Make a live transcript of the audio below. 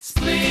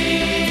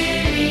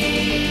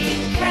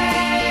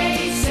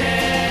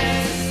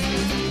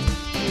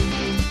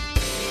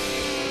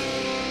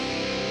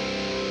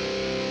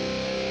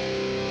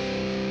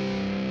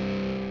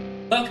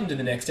to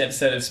the next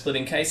episode of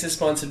Splitting Cases,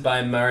 sponsored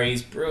by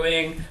Murray's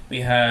Brewing.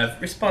 We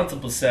have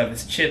responsible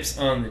service chips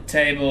on the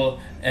table,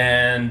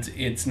 and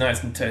it's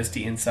nice and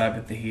toasty inside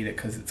with the heater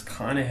because it's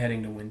kind of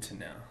heading to winter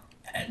now.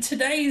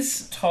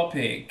 Today's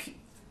topic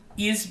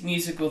is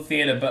musical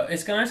theatre, but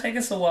it's going to take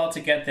us a while to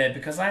get there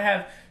because I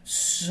have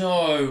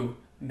so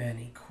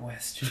many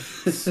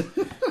questions.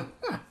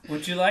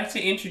 Would you like to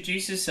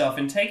introduce yourself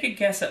and take a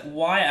guess at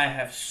why I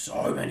have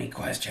so many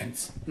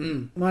questions?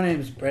 My name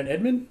is Brett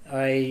Edmond.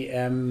 I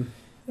am...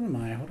 What am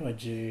I? What do I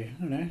do?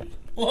 I don't know.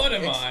 What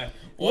am I?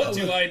 What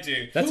do I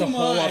do? That's a Who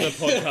whole am I? other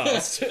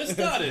podcast. For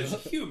starters,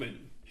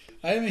 human.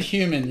 I am a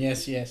human,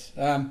 yes.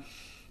 Local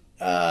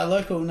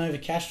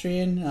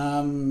Novocastrian,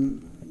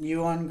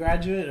 U1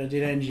 graduate. I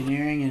did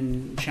engineering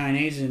and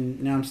Chinese,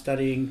 and now I'm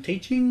studying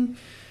teaching.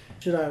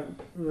 Should I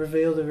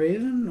reveal the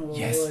reason? Or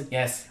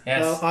Yes.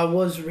 I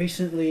was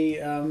recently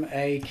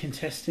a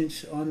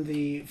contestant on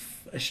the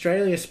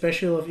Australia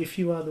special of If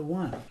You Are the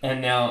One.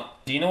 And now,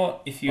 do you know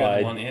what If You Are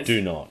the One I is?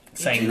 do not.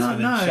 Saying do this not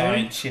with a know.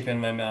 giant chip in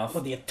my mouth. For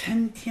the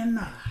attention.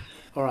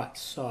 Alright,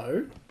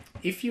 so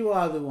If You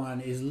Are the One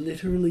is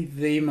literally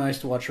the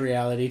most watched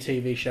reality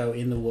TV show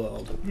in the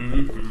world.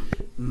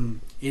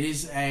 It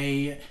is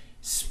a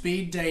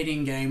speed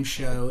dating game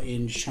show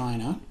in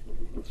China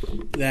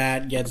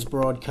that gets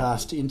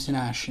broadcast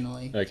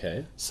internationally.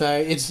 Okay. So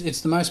it's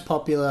the most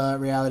popular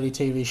reality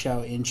TV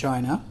show in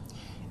China,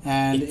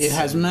 and it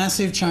has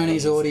massive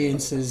Chinese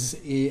audiences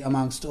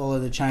amongst all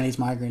of the Chinese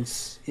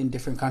migrants in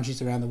different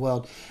countries around the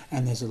world,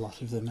 and there's a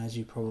lot of them, as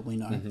you probably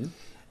know. Mm-hmm.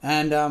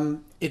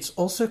 And it's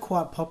also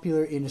quite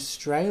popular in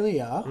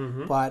Australia,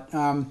 but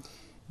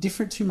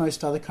different to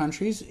most other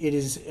countries. It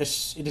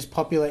is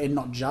popular in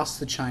not just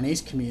the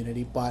Chinese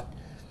community, but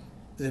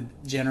the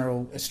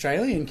general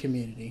Australian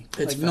community.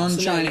 It's like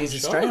non-Chinese fascinating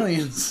show.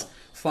 Australians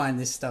find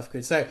this stuff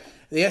good. So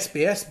the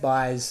SBS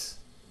buys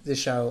the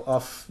show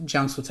off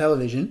Jiangsu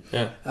Television,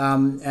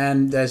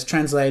 and there's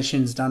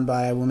translations done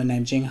by a woman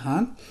named Jing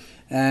Han,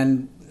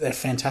 and they're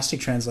fantastic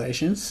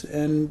translations,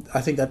 and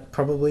I think that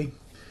probably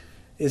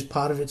is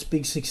part of its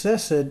big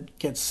success. It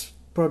gets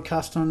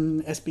broadcast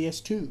on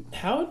SBS 2.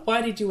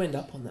 Why did you end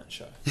up on that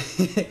show?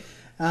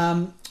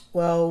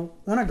 Well,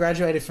 when I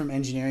graduated from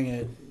engineering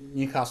at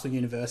Newcastle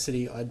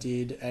University, I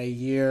did a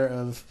year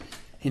of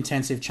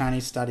intensive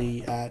Chinese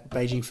study at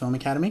Beijing Film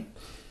Academy.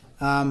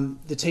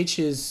 The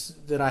teachers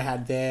that I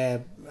had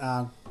there,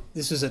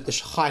 this was at the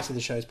height of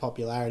the show's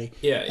popularity.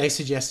 Yeah. They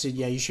suggested,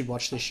 you should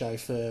watch this show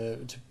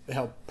to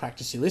help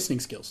practice your listening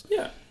skills.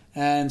 Yeah.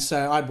 And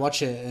so I'd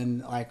watch it,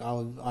 and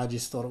I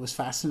just thought it was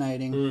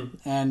fascinating,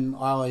 and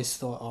I always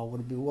thought,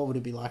 what would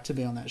it be like to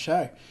be on that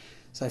show?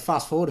 So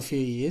fast forward a few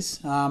years,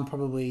 so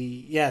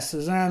it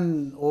was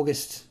around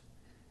August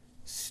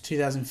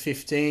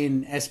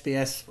 2015,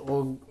 SBS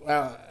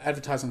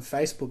advertised on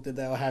Facebook that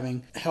they were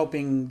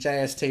helping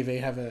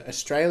JSTV have an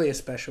Australia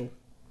special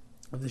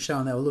of the show,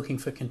 and they were looking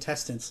for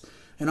contestants.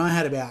 And I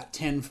had about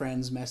 10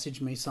 friends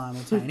message me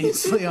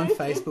simultaneously on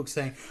Facebook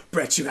saying,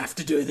 "Brett, you have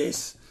to do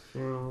this."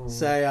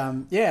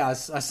 So,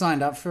 I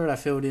signed up for it. I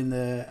filled in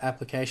the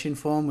application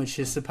form, which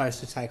is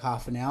supposed to take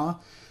half an hour.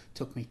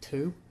 Took me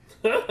 2.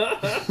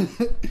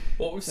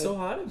 What was so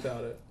hard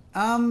about it?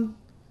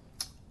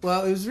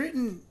 Well, it was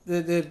written...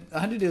 I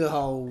had to do the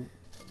whole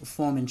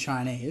form in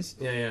Chinese.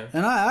 Yeah.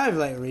 And I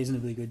have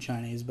reasonably good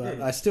Chinese,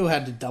 but I still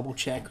had to double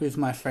check with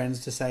my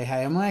friends to say,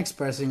 hey, am I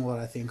expressing what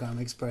I think I'm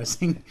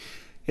expressing?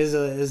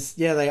 Because,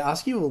 they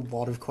ask you a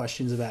lot of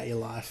questions about your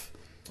life.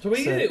 So were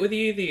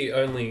you the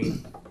only,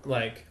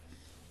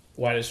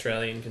 white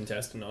Australian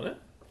contestant on it?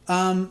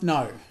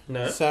 No.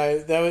 No?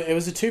 So it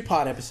was a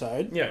 2-part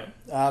episode. Yeah.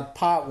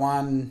 Part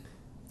 1...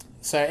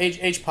 So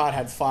each part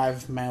had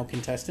 5 male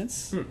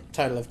contestants,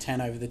 total of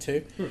 10 over the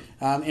 2.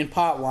 In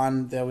part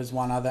 1, there was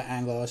one other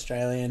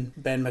Anglo-Australian,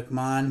 Ben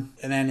McMahon,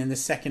 and then in the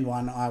second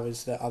one, I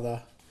was the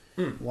other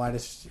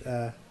whitest,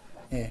 White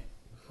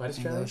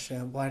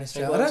Australian? White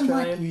Australian. I don't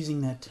like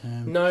using that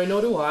term. No, nor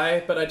do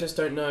I, but I just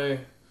don't know,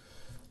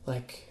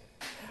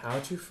 how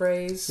to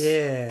phrase.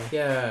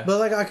 Yeah.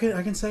 But I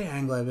can say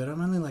Anglo, but I'm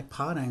only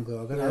part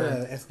Anglo. I've got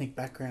other ethnic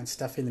background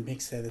stuff in the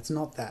mix there that's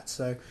not that.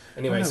 So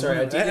anyway, sorry,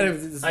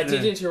 I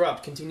did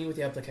interrupt. Continue with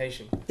the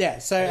application. Yeah.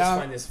 So I just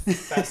find this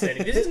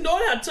fascinating. This is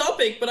not our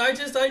topic, but I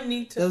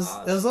need to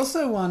ask. There was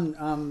also one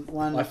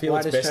I feel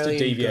white it's best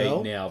Australian to deviate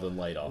girl. now than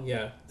later.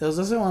 Yeah. There was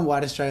also one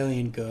white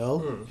Australian girl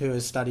who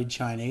has studied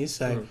Chinese.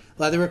 So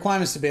the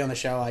requirements to be on the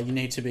show are you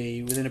need to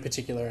be within a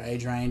particular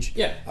age range.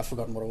 Yeah. I've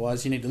forgotten what it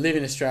was. You need to live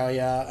in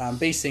Australia,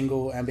 be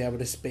single, and be able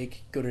to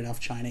speak good enough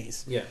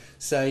Chinese. Yeah.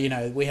 So,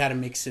 we had a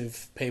mix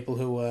of people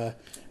who were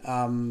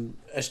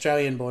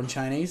Australian-born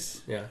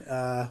Chinese.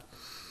 Yeah.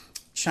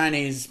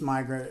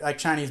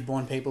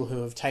 Chinese-born people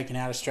who have taken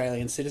out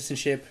Australian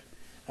citizenship.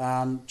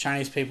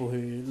 Chinese people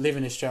who live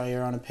in Australia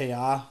on a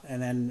PR,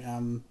 and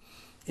then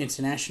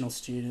international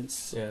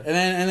students. Yeah.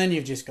 And then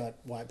you've just got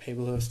white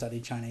people who have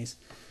studied Chinese.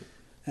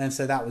 And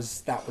so that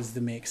was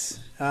the mix.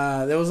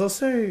 There was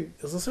also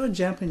a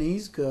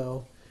Japanese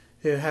girl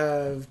who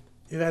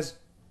has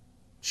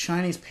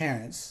Chinese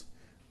parents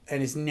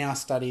and is now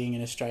studying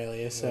in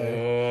Australia. So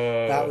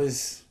Oh. that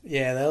was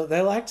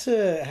they like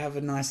to have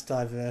a nice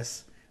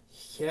diverse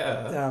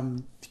Yeah.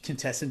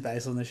 contestant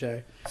base on the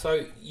show.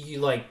 So you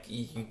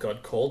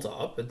got called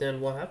up, but then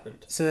what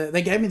happened? So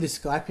they gave me the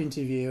Skype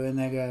interview, and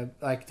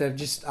they've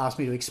just asked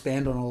me to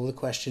expand on all the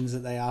questions that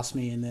they asked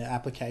me in the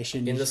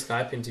application. In the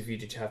Skype interview,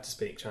 did you have to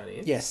speak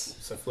Chinese? Yes.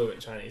 So fluent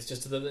Chinese,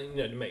 just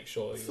to make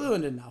sure.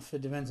 Fluent enough.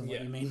 It depends on what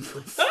Yeah. you mean by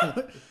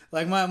fluent.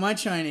 Like my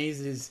Chinese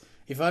is,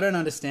 if I don't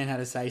understand how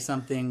to say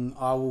something,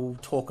 I will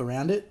talk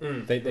around it.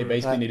 They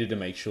basically needed to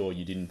make sure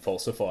you didn't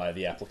falsify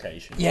the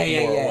application.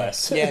 More or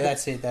less. Yeah,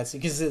 that's it.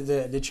 Because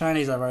the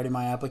Chinese I wrote in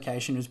my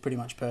application was pretty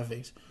much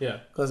perfect. Yeah.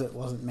 Because it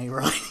wasn't me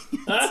writing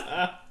it.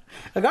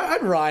 Like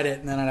I'd write it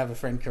and then I'd have a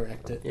friend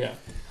correct it. Yeah.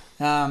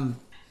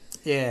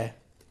 Yeah.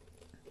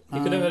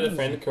 You could have had a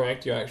friend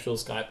correct your actual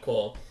Skype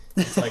call.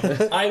 It's like,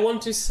 I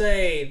want to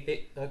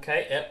say...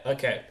 Okay, yeah,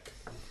 okay.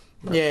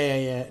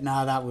 Yeah.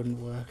 No, that wouldn't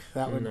work.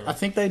 That would. No. I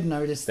think they'd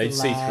notice the They'd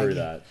see lag. through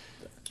that.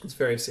 It's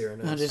very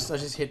serious. I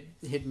just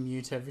hit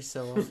mute every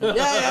so often.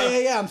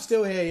 Yeah. I'm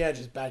still here. Yeah,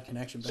 just bad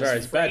connection. Sorry,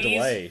 it's bad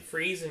delay.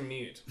 Freeze and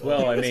mute.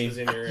 Well, I This mean, was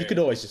in your you ear. could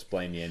always just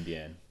blame the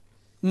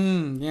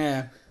NBN.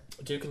 Yeah.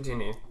 Do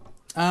continue.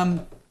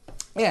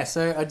 Yeah.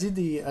 So I did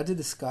the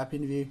Skype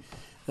interview.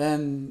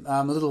 Then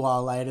a little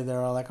while later, they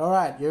were all like, "All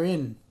right, you're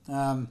in."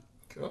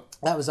 Cool.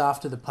 That was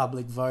after the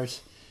public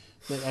vote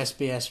that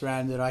SBS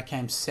ran that I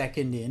came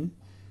second in.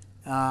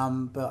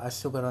 But I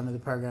still got onto the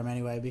program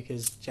anyway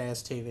because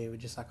JSTV were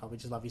just like, "Oh, we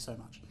just love you so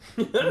much."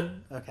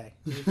 Okay.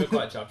 You feel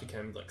quite chuffed you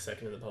came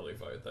second in the public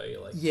vote, though.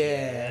 You're like,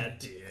 Yeah,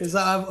 dude. because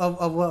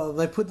well,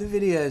 they put the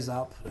videos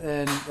up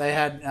and they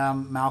had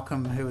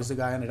Malcolm, who was the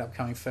guy who ended up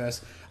coming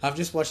first. I've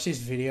just watched his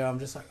video. I'm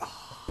just like,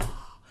 oh,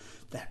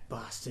 that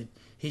bastard.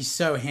 He's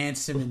so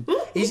handsome and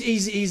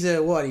he's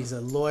a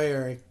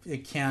lawyer,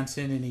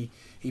 accountant, and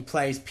he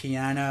plays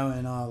piano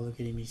and oh, look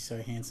at him, he's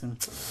so handsome.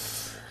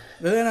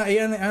 But then he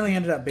only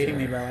ended up beating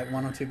me by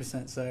 1 or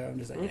 2%. So I'm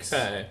just like, yes.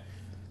 Okay.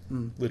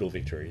 Little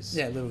victories.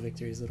 Yeah, little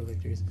victories.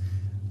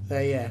 So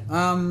yeah,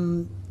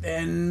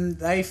 and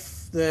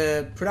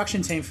the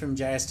production team from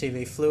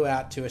JSTV flew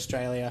out to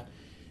Australia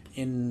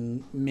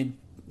in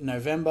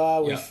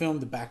mid-November. We Yeah. filmed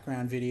the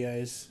background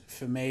videos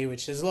for me,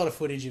 which there's a lot of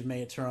footage of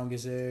me at Taronga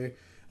Zoo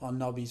on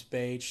Nobby's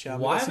Beach. We Why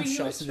got were some you at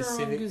shots in the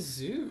Civic. Taronga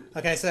Zoo?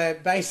 Okay, so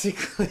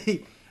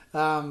basically,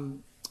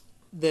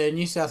 the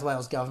New South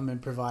Wales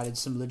government provided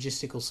some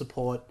logistical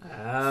support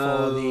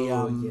for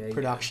the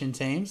production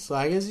teams.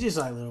 Like it's just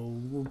like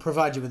we'll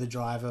provide you with a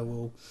driver,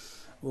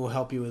 we'll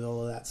help you with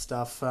all of that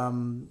stuff,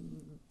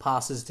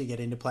 passes to get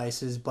into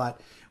places, but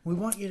we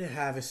want you to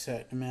have a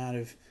certain amount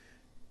of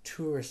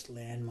tourist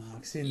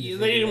landmarks in the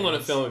They didn't want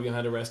to videos. film it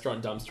behind a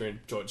restaurant dumpster in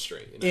George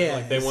Street. You know? Yeah,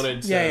 Like they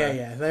wanted to...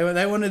 yeah.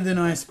 They wanted the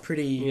nice,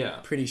 pretty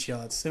Yeah.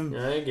 shots.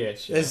 I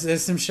get you.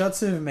 There's some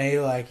shots of me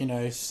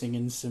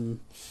singing some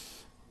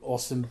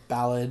awesome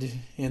ballad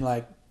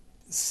in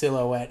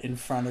silhouette in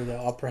front of the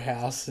opera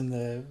house and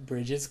the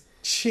bridge. It's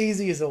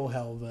cheesy as all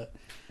hell, but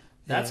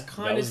That's yeah.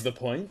 kind That of... was the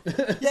point.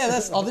 Yeah,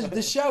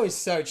 the show is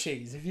so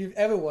cheese. If you've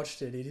ever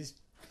watched it, it is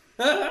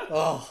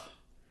oh.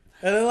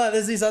 And then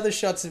there's these other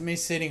shots of me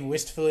sitting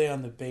wistfully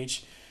on the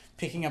beach,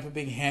 picking up a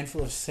big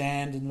handful of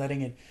sand and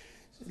letting it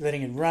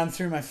run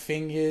through my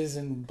fingers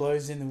and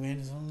blows in the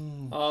wind.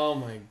 Oh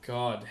my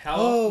god. How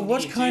Oh, often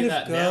what do you kind do of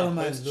that girl now, am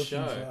I post looking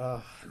show? for?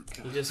 Oh,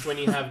 You just, when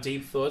you have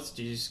deep thoughts,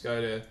 do you just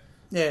go to...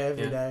 yeah,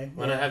 every Yeah. day.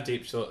 When yeah. I have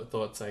deep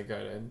thoughts, I go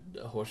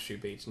to a horseshoe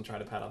beach and try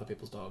to pat other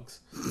people's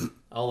dogs.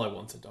 All I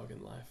want's a dog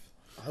in life.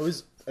 I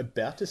was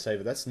about to say,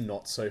 but that's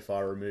not so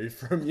far removed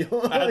from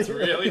your... That's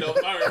really not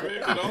far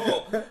removed at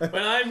all.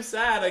 When I'm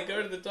sad, I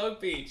go to the dog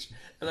beach.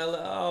 And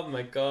oh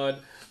my god.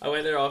 I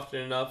went there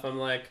often enough. I'm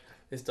like,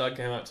 this dog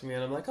came up to me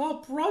and I'm like,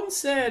 oh,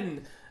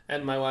 Bronson!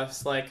 And my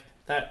wife's like,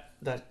 that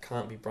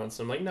can't be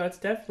Bronson. I'm like, no, it's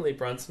definitely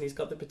Bronson. He's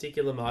got the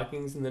particular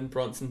markings. And then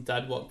Bronson's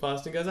dad walked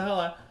past and goes, oh,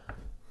 hello.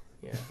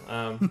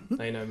 Yeah,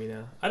 they know me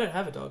now. I don't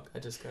have a dog. I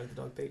just go to the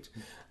dog beach.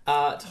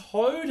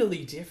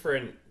 Totally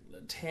different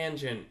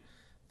tangent,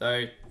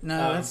 though.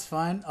 No, that's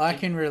fine. I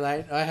can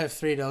relate. I have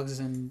 3 dogs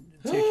and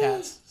 2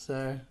 cats,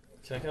 so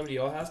Can I come to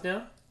your house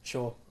now?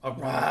 sure. All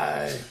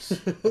right.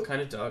 What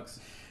kind of dogs?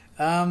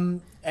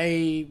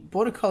 A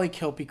Border Collie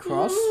Kelpie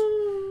cross,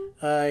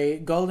 a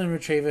Golden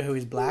Retriever who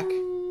is black,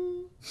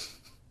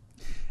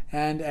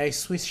 and a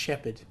Swiss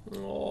Shepherd.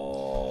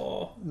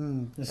 Oh,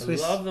 The I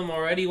Swiss, love them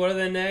already. What are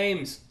their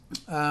names?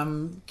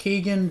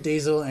 Keegan,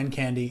 Diesel, and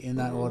Candy in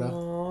that order.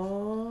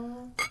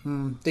 Oh.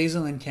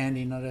 Diesel and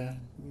Candy, not a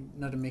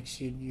mix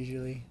you'd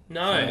usually.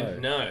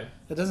 No.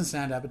 That doesn't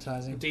sound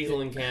appetizing.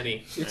 Diesel and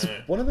Candy. It's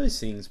No. one of those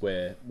things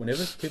where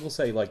whenever people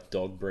say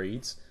dog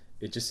breeds,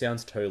 it just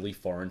sounds totally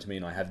foreign to me,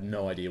 and I have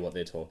no idea what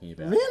they're talking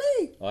about.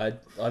 Really?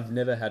 I've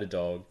never had a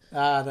dog.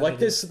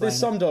 There's There's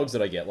some dogs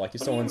that I get. Like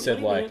if someone do you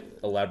said mean?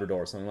 a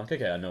Labrador or something, like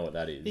okay, I know what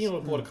that is. You know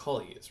what a Border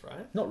Collie is,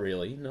 right? Not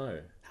really. No.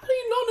 How do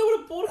you not know what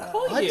a Border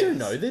Collie I is? don't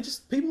know. They're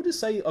just people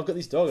just say I've got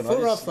this dog, and Full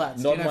I rod just flats.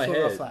 nod Do you know my full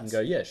rod head flats? and go,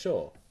 yeah,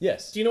 sure,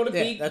 yes. Do you know what a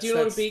Yeah, beagle? that's- Do you know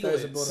what a that's- beagle those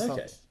is? are Border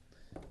Okay. Collies.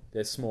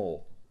 They're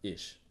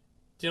small-ish.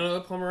 Do you know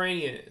what a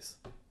Pomeranian is?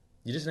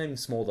 You're just naming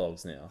small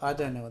dogs now. I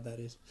don't know what that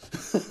is.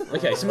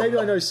 Okay, so maybe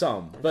I know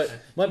some, but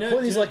my Do you know-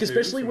 point do is, you know like, Boo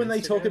especially from when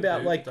they talk Instagram,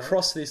 about, Boo like, dog?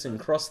 cross this and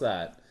cross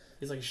that.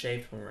 He's like a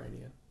shaved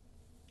Pomeranian.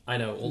 I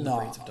know all the No,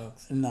 breeds of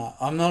dogs. no,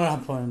 I'm not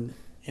up on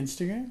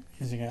Instagram.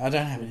 I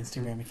don't have an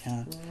Instagram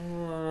account.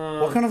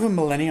 What kind of a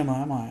millennium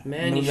am I?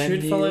 Man, you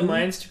should follow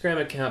my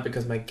Instagram account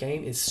because my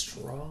game is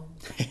strong.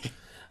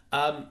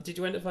 Did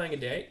you end up finding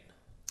a date?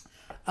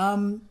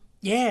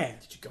 Yeah,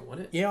 Did you go on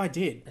it? yeah, I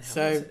did. And how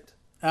So, was it?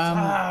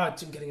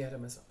 I'm getting ahead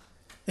of myself.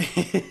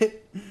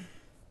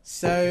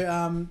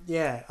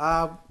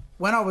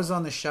 when I was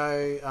on the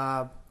show,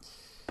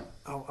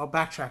 I'll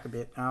backtrack a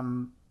bit.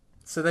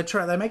 So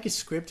they make a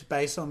script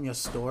based on your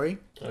story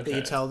that you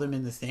Okay. tell them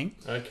in the thing,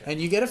 Okay.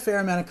 and you get a fair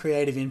amount of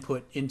creative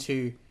input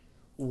into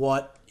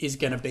what is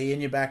going to be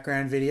in your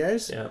background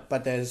videos. Yeah.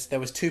 But there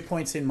was 2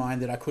 points in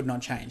mind that I could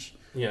not change.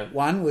 Yeah.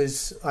 One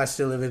was I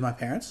still live with my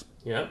parents,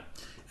 Yeah.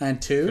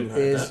 and two Couldn't hide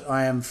is that.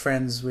 I am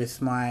friends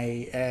with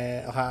my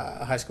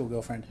high school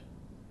girlfriend.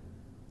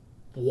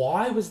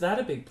 Why was that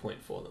a big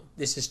point for them?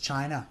 This is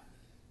China.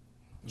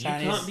 You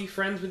Chinese- can't be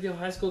friends with your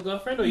high school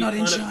girlfriend, or you Not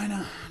in can't.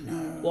 China. No.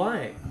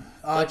 Why?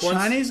 Like, once-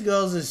 Chinese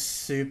girls are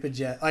super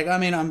like, I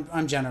mean,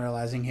 I'm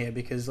generalizing here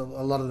because a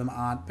lot of them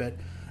aren't, but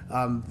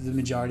the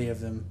majority of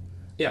them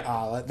Yeah.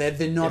 are. Like,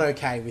 they're not Yeah.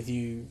 okay with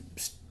you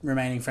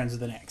remaining friends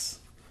with an ex.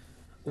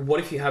 What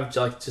if you have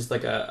just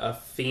like a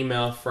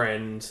female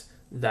friend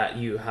that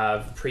you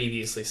have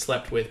previously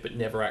slept with but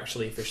never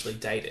actually officially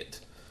dated?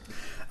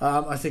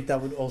 I think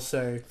that would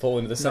also Fall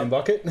into the same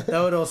bucket?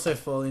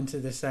 fall into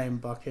the same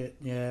bucket.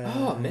 Yeah.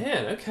 Oh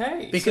man,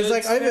 okay. Because So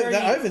like it's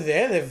over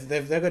there,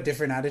 they've got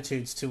different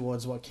attitudes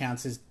towards what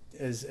counts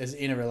as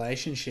in a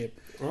relationship.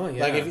 Oh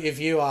yeah. Like if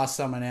you ask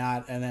someone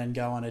out and then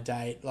go on a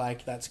date,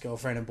 like that's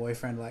girlfriend and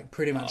boyfriend, like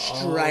pretty much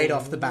straight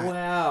off the bat.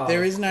 Wow.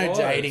 There is no of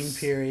dating course.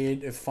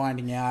 period of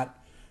finding out,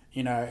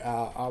 you know,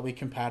 are we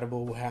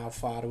compatible? How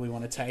far do we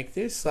want to take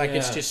this? Like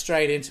it's Yeah. just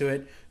straight into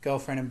it,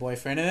 girlfriend and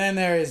boyfriend, and then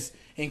there is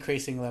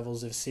increasing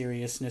levels of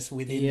seriousness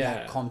within Yeah.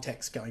 that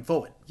context going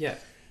forward. Yeah.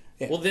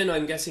 Yeah. Well, then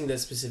I'm guessing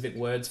there's specific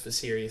words for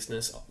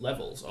seriousness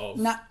levels of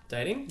Nah.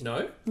 dating.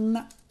 No.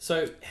 Nah.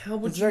 So how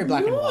would It's very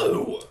black and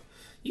know?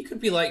 You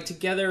could be like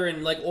together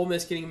and like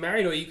almost getting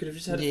married, or you could have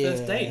just had a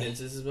first Yeah. date and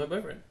this is my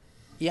boyfriend.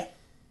 Yeah,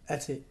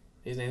 that's it.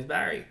 His name's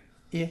Barry.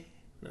 Yeah.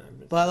 No,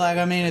 But like,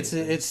 I mean,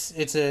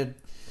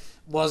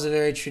 was a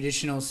very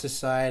traditional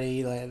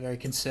society, like very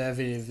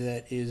conservative,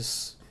 that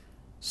is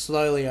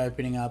slowly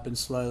opening up and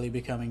slowly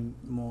becoming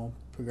more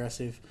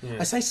progressive. Yeah.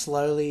 I say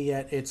slowly,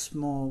 yet it's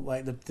more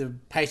like the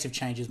pace of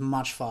change is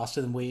much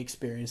faster than we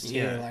experienced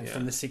here, Yeah, like yeah.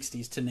 from the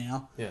 60s to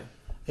now. Yeah.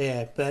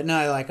 Yeah, but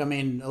no, like, I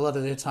mean, a lot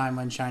of the time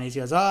when Chinese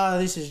goes, oh,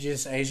 this is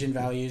just Asian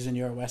values and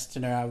you're a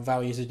Westerner, our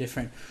values are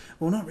different.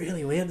 Well, not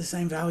really. We had the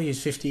same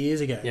values 50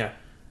 years ago. Yeah.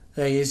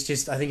 It's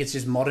just, I think it's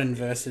just modern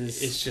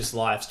versus... It's just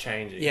life's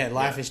changing. Yeah,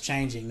 life is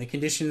changing. The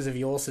conditions of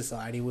your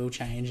society will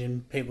change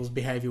and people's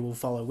behaviour will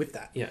follow with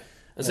that. Yeah.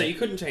 And so you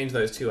couldn't change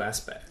those two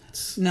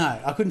aspects. No,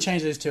 I couldn't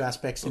change those two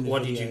aspects in the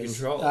What videos. did you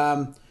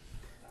control?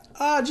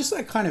 Just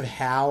like kind of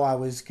how I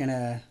was going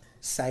to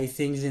say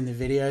things in the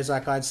videos.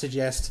 Like I'd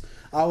suggest,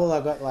 oh, well,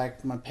 I've got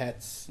like my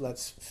pets,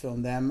 let's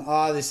film them.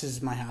 Oh, this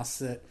is my house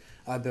that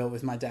I built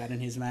with my dad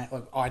and his mate.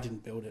 Like, I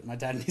didn't build it. My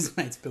dad and his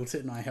mates built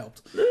it and I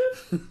helped.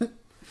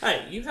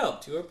 Hey, you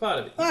helped. You were a part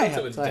of it. You I built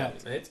it with helped, I your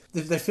helped. mates.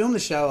 They filmed the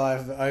show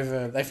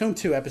over. They filmed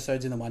 2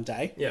 episodes in the one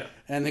day. Yeah.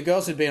 And the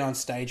girls had been on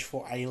stage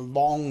for a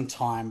long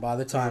time by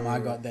the time I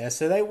got there,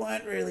 so they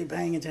weren't really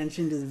paying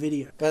attention to the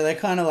video. But they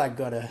kind of like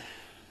got a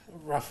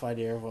rough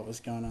idea of what was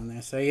going on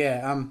there. So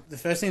yeah, the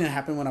first thing that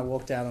happened when I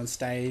walked out on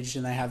stage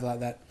and they have like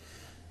that,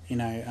 you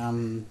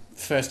know,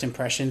 first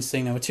impressions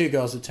thing, there were 2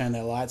 girls that turned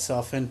their lights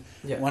off, and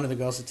Yeah. one of the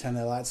girls that turned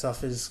their lights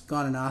off has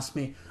gone and asked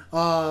me,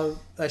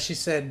 she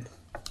said,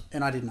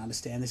 and I didn't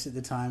understand this at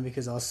the time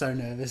because I was so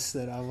nervous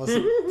that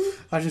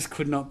I just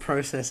could not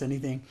process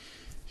anything.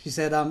 She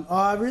said,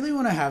 I really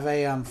want to have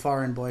a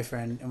foreign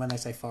boyfriend. And when they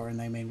say foreign,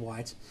 they mean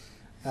white.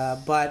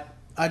 But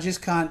I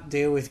just can't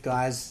deal with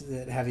guys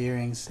that have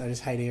earrings. I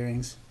just hate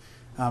earrings.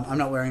 I'm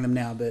not wearing them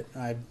now, but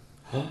I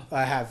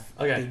have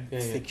Okay,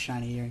 big, yeah. thick,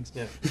 shiny earrings.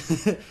 Yeah.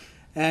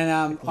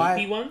 And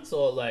Loopy ones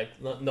or like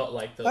not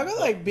like the. I got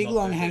like big, not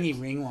long, the hangy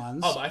big- ring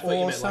ones. Oh, but I thought you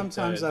or meant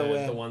sometimes like I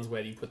wear the ones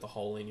where you put the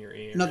hole in your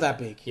ear. not that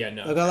big. Yeah,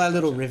 no. I got like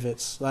little Gotcha.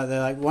 rivets. Like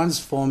they're like one's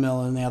 4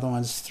 mil and the other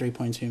one's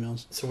 3.2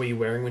 mils. So were you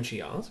wearing when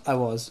she asked? I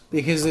was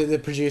because the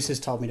producers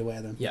told me to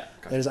wear them. Yeah.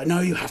 They was like, no,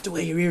 you have to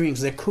wear your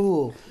earrings. They're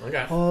cool.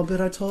 Okay. Oh, but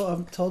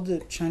I'm told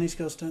that Chinese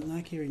girls don't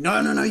like earrings.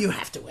 No, you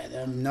have to wear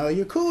them. No,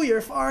 you're cool. You're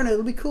a foreigner.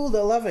 It'll be cool.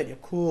 They'll love it. You're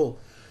cool.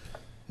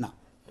 No.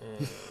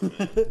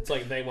 It's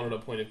like they wanted a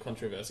point of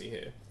controversy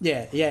here.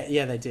 Yeah,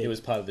 they did. It was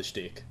part of the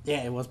shtick.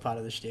 Yeah, it was part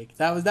of the shtick.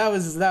 That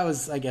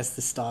was I guess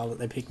the style that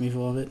they picked me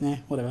for, but yeah,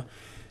 whatever.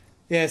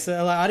 Yeah,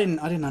 so like, I didn't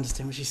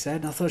understand what she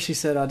said. I thought she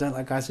said I don't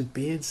like guys with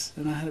beards,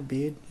 and I had a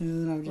beard,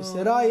 and then I just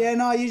said, oh yeah,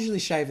 no, I usually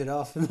shave it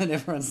off, and then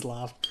everyone's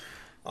laughed.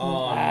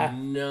 Oh Ah.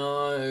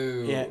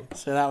 no. Yeah,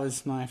 so that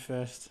was my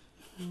first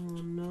Oh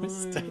no.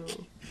 mistake.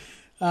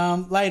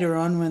 Later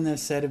on, when they've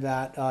said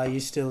about, you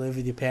still live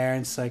with your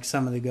parents, like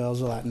some of the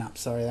girls were like, "Nah,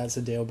 sorry, that's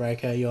a deal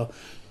breaker. You're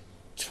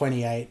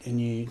 28 and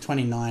you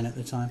 29 at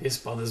the time. This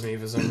bothers me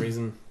for some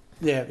reason.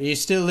 Yeah, you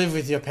still live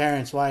with your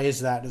parents. Why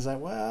is that?" It's like,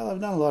 well, I've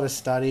done a lot of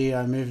study.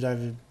 I moved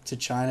over to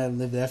China,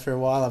 lived there for a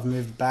while. I've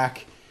moved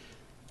back.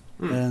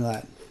 And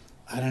like,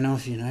 I don't know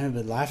if you know,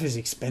 but life is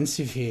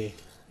expensive here.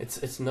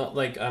 It's not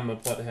like I'm a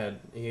pothead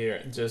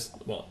here. I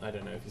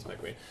don't know if you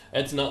smoke weed.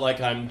 It's not like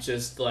I'm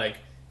just like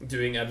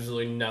doing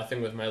absolutely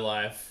nothing with my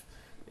life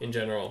in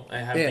general. I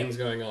have things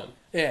going on.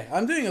 Yeah,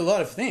 I'm doing a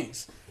lot of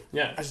things.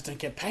 Yeah. I just don't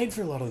get paid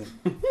for a lot of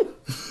them.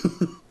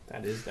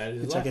 That is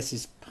Which life. I guess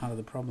is part of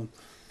the problem.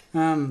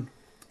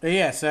 But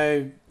yeah,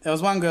 so there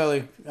was one girl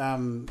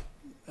who,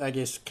 I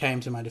guess, came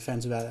to my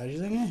defense about that.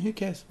 She's like, "Yeah, who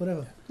cares?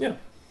 Whatever. Yeah.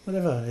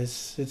 Whatever.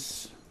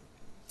 It's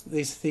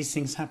these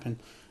things happen."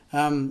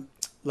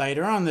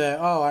 Later on,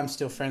 I'm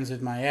still friends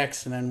with my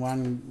ex, and then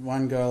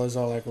one girl is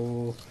all like,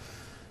 "Oh,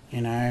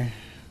 you know,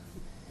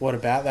 what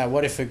about that?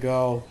 What if a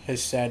girl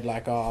has said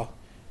like, oh,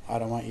 I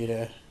don't want you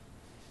to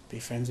be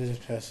friends with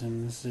this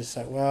person?" It's just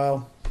like,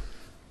 well,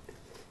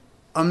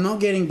 I'm not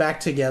getting back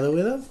together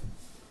with her.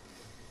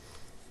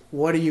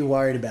 What are you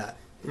worried about?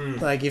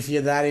 Like, if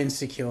you're that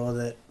insecure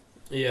that...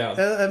 Yeah.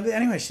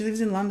 Anyway, she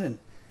lives in London.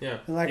 Yeah.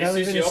 Like, this I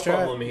live is in your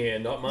Australia. problem here,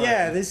 not mine.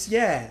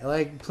 Yeah,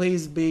 like,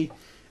 please be...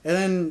 And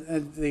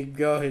then the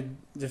girl who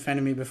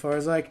defended me before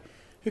was like,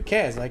 who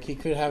cares? Like, you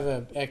could have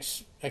a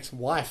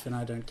ex-wife and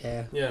I don't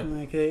care. Yeah.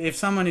 Like, if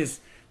someone has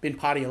been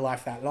part of your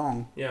life that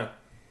long... Yeah.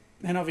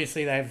 And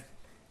obviously they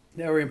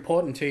were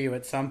important to you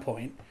at some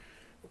point.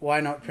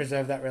 Why not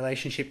preserve that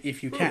relationship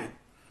if you can?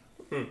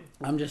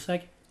 I'm just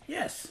like,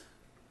 yes.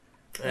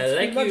 I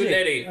like you,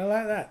 lady. I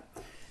like that.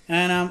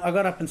 And I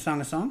got up and sung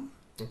a song.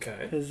 Okay.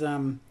 Because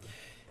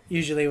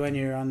usually when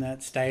you're on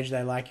that stage,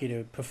 they like you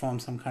to perform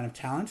some kind of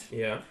talent.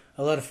 Yeah.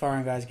 A lot of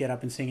foreign guys get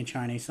up and sing a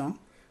Chinese song.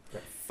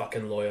 That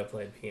fucking lawyer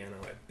played piano,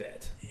 I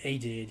bet. He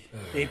did.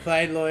 He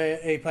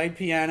played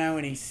piano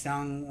and he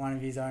sung one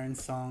of his own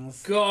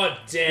songs. God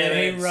damn that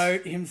it. he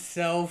wrote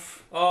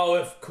himself. Oh,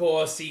 of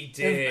course he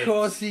did. Of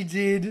course he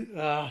did.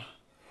 No,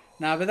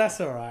 but that's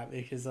alright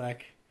because,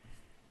 like,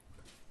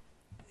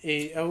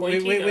 we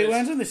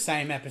weren't on the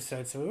same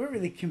episode, so we weren't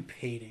really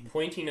competing.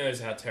 Pointy knows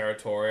how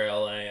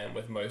territorial I am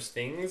with most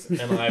things,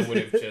 and I would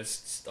have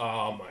just...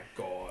 Oh, my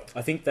God.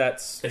 I think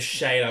that's The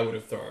shade I would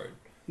have thrown.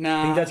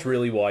 I think that's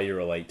really why you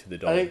relate to the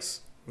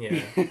dogs.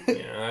 Yeah.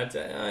 I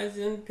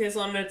didn't piss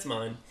on its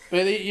mind.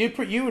 But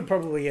you would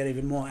probably get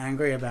even more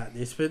angry about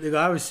this, but the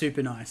guy was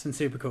super nice and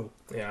super cool.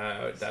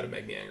 Yeah, that would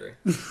make me angry.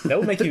 That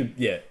would make you,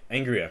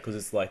 angrier, because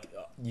it's like,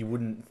 you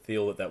wouldn't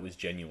feel that was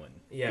genuine.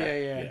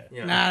 Yeah.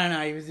 Yeah.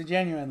 No, he was a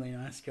genuinely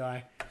nice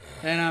guy.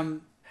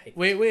 And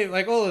we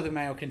like all of the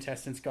male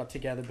contestants got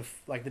together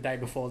like the day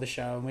before the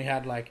show, and we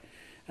had like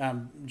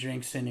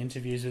drinks and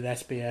interviews with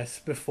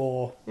SBS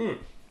before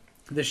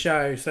the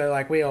show. So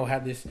like we all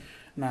had this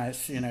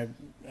nice,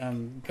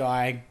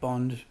 guy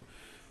bond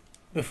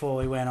before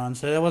we went on.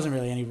 So there wasn't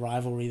really any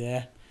rivalry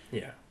there.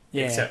 Yeah.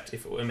 Yeah. Except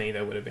if it were me,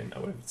 I would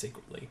have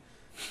secretly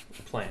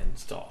planned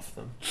to off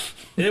them.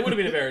 It would have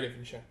been a very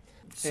different show.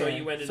 So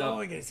you ended up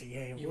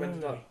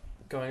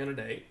going on a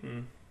date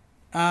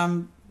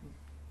and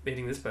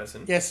meeting this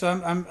person. Yeah,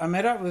 so I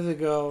met up with a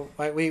girl.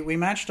 Like we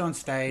matched on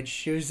stage.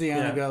 She was the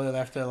only girl who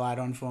left her light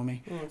on for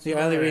me. The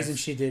only reason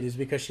she did is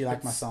because she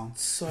liked my song.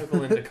 So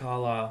Belinda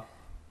Carlisle.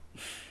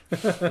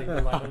 Leave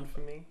the light on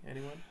for me,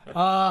 anyone?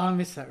 Oh, I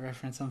missed that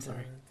reference. I'm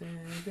sorry.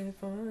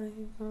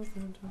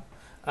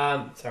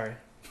 Sorry.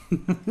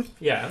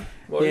 Yeah.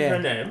 What was her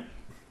name?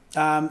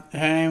 Her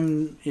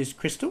name is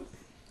Crystal.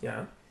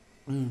 Yeah.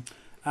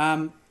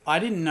 I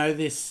didn't know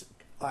this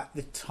at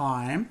the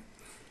time,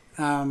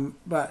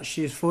 but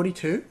she's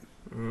 42.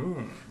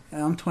 And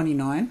I'm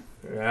 29.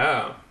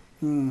 Yeah.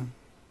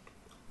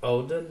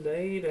 Older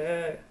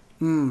lady.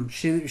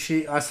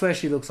 She. I swear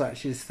she looks like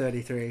she's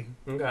 33.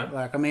 Okay.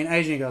 Like, I mean,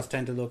 Asian girls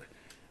tend to look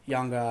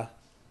younger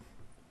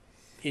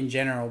in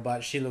general,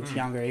 but she looks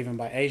younger even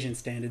by Asian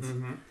standards.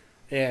 Mm-hmm.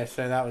 Yeah,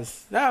 so that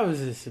was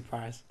a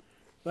surprise.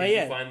 But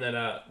Did you find that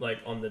out like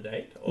on the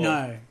date? Or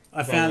no,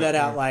 I found that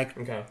out like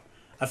okay.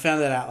 I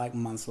found that out like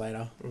months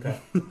later. Okay.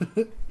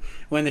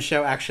 When the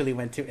show actually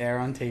went to air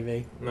on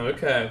TV.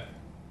 Okay.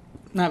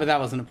 No, but that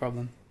wasn't a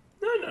problem.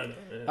 No.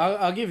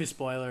 I'll give you a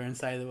spoiler and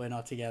say that we're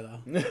not together.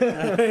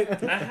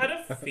 I had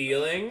a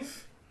feeling,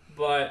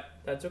 but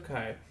that's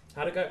okay.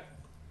 How'd it go?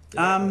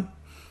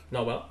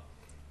 Not well,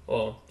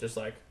 or just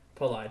like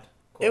polite.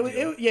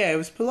 It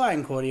was polite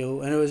and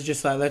cordial, and it was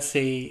just like, let's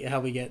see how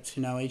we get to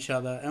know each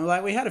other. And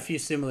like we had a few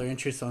similar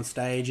interests on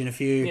stage, and a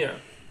few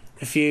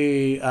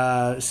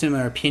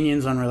similar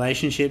opinions on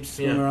relationships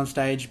when we were on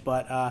stage.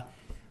 But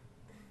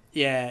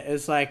it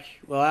was like,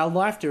 well, our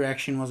life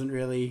direction wasn't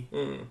really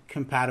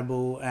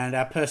compatible, and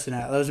our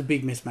personality, there was a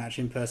big mismatch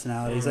in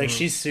personalities. Like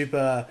she's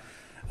super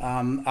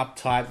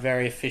uptight,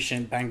 very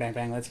efficient, bang bang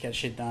bang, let's get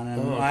shit done,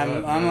 and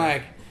I'm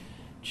like,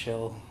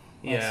 chill.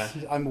 Yeah.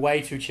 I'm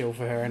way too chill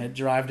for her, and it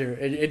drove her.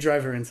 It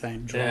drove her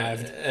insane.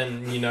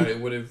 And you know, it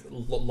would have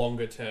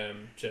longer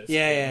term just.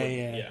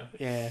 Yeah.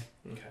 Okay.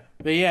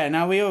 But yeah,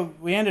 no,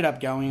 we ended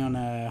up going on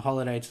a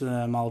holiday to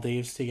the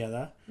Maldives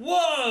together.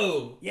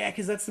 Whoa! Yeah,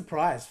 because that's the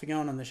prize for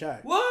going on the show.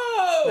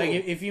 Whoa! Like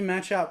if you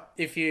match up,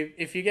 if you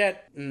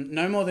get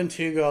no more than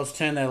 2 girls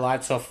turn their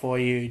lights off for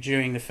you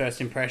during the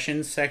first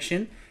impressions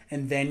section,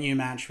 and then you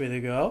match with a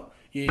girl,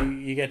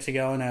 you get to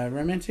go on a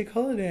romantic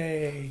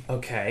holiday.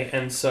 Okay,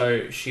 and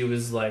so she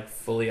was like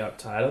fully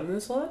uptight on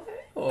this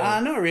holiday? Or?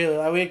 Not really.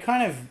 Like, we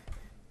kind of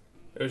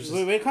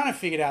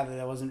figured out that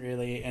there wasn't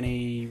really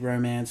any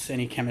romance,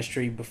 any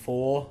chemistry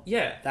before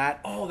that.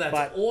 Oh,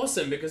 that's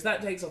awesome, because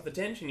that takes off the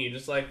tension. You're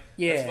just like,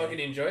 let's fucking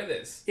enjoy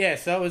this. Yeah,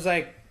 so it was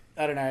like,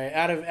 I don't know,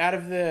 out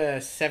of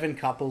the 7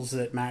 couples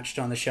that matched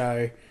on the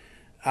show,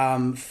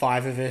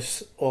 5 of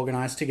us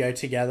organised to go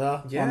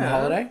together on the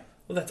holiday.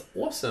 Well, that's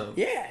awesome.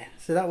 Yeah,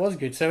 so that was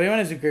good. So we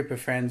went as a group of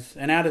friends,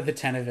 and out of the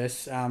 10 of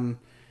us,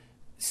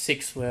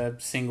 6 were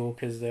single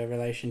because their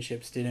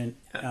relationships didn't...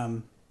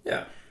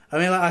 Yeah. I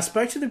mean, like, I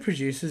spoke to the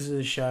producers of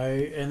the show,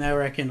 and they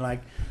reckon,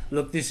 like,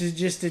 look, this is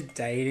just a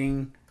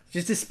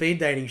speed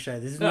dating show.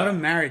 This is not a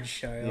marriage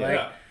show.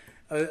 Yeah.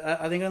 Like,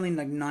 I think only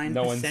like 9%.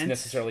 No one's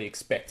necessarily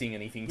expecting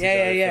anything to go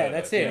Yeah, further.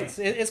 that's it.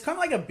 Yeah. It's kind of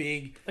like a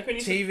big Like when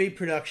you TV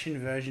production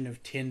version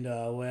of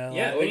Tinder, where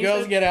like, when the you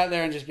girls said- get out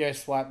there and just go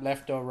swipe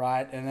left or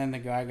right, and then the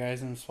guy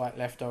goes and swipe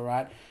left or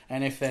right,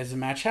 and if there's a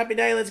match, happy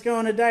day, let's go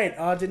on a date.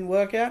 Oh, it didn't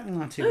work out?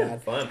 Not too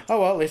bad. Fine.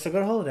 Oh, well, at least I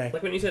got a holiday.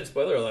 Like when you said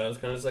spoiler alert, I was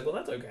kind of just like, well,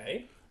 that's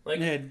okay. Like,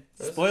 Yeah,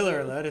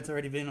 spoiler alert, it's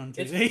already been on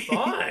TV. It's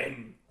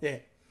fine. Yeah.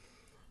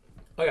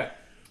 Okay,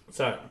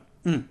 so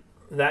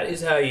that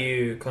is how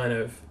you kind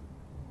of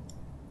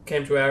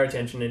came to our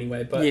attention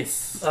anyway. But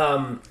Yes.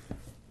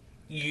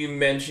 you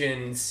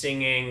mentioned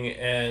singing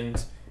and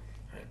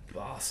that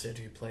bastard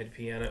who played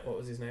piano. What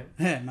was his name?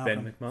 Yeah, Ben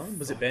Malcolm. McMahon?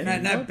 Was it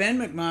Ben? No, Ben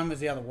McMahon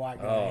was the other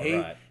white guy. Oh,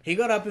 right. He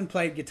got up and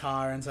played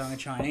guitar and sung a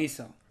Chinese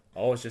song. I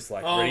was just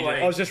like, Oh ready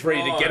my I was just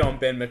ready to God. get on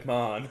Ben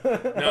McMahon. No,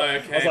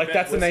 okay. I was like, Ben-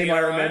 that's the was he name I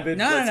alright? remembered.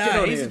 No, Let's get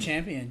on he's him. a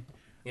champion.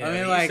 Yeah, I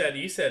mean, you like-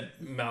 you said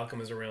Malcolm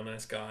was a real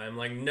nice guy. I'm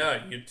like, no,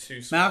 you're too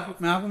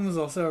suave. Malcolm was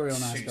also a real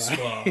nice Too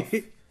guy.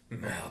 suave.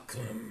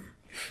 Malcolm.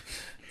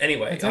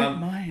 Anyway, I don't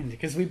mind,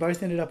 because we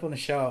both ended up on the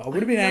show. I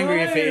would have been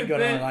angry if he had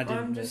got on and I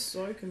didn't. I'm just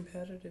so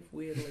competitive,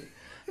 weirdly.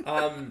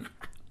 In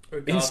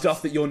Regardless-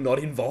 stuff that you're not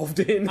involved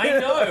in. I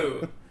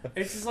know.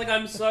 It's just like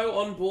I'm so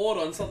on board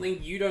on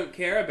something you don't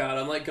care about.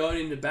 I'm like going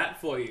into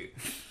bat for you.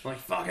 I'm like,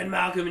 fucking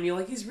Malcolm, and you're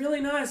like, he's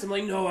really nice. I'm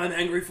like, no, I'm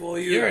angry for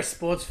you. You're a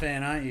sports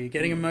fan, aren't you?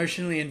 Getting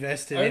emotionally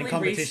invested in Only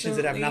competitions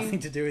that have recently- nothing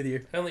to do with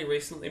you. Only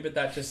recently, but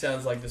that just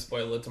sounds like the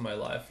spoiler to my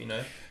life, you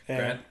know?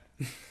 Yeah.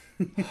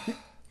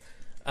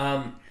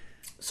 Grant.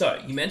 So,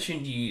 you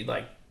mentioned you,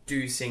 like,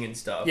 do sing and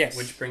stuff. Yes.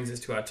 Which brings us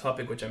to our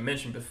topic, which I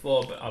mentioned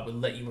before, but I will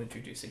let you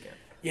introduce again.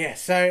 Yeah,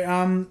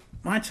 so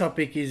my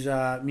topic is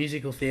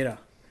musical theatre.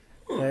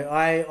 So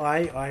I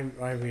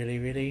really,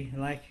 really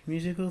like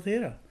musical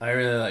theatre. I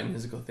really like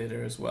musical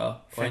theatre as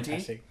well.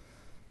 Fantastic.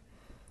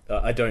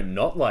 I don't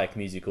not like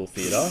musical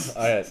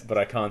theatre, but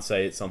I can't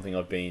say it's something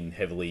I've been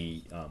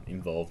heavily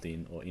involved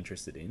in or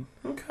interested in.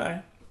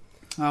 Okay.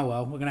 Oh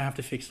well, we're gonna have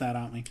to fix that,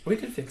 aren't we? We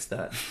could fix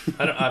that.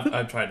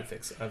 I've tried to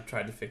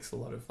fix a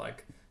lot of,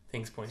 like,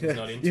 things Pointy's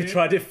not into. You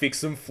tried to fix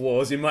some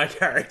flaws in my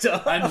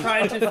character. I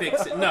tried to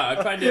fix it. No, I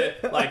tried to,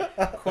 like,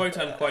 quote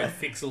unquote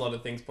fix a lot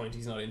of things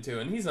Pointy's not into,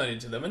 and he's not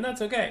into them, and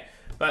that's okay.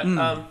 But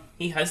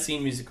he has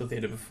seen musical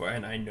theatre before,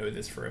 and I know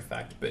this for a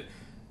fact. But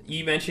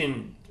you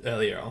mentioned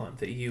earlier on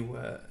that you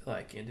were,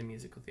 like, into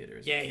musical theatre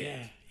as well.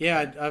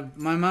 Yeah.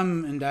 My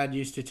mum and dad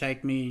used to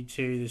take me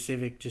to the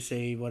Civic to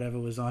see whatever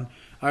was on.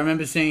 I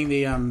remember seeing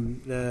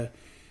the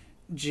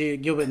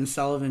Gilbert and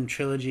Sullivan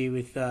trilogy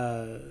with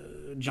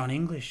John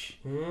English,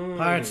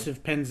 Pirates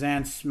of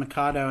Penzance,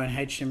 Mikado, and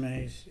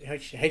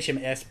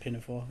HMS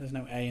Pinafore. There's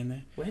no A in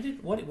there.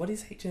 What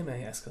is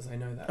HMAS? Because I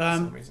know that for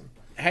some reason.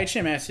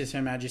 HMS is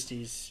Her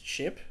Majesty's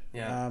ship.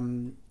 Yeah.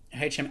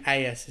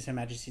 HMAS is Her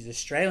Majesty's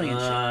Australian ship.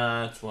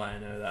 That's why I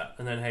know that.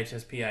 And then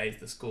HSPA is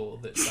the school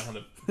that's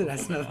 100.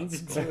 That's nothing to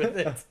do with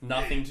it.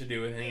 Nothing to do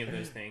with any of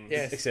those things.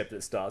 Yes. Except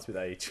it starts with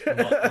H. Not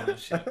on the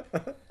ship.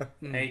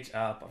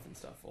 HR buff and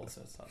stuff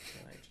also starts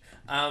with H.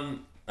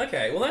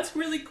 Okay, well that's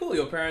really cool.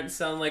 Your parents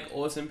sound like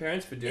awesome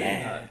parents for doing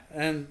that.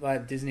 And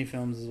like Disney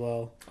films as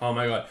well. Oh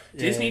my god.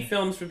 Disney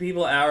films for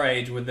people our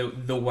age were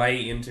the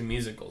way into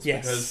musicals.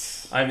 Yes.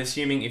 Because I'm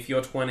assuming if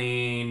you're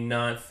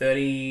 29,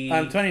 30...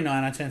 I'm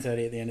 29, I turn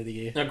 30 at the end of the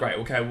year. Oh, great.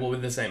 Okay, well, we're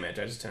the same age.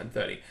 I just turned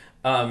 30.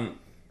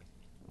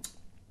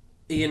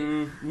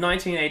 In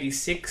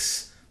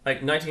 1986,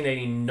 like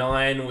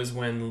 1989 was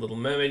when Little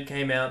Mermaid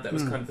came out. That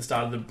was kind of the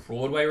start of the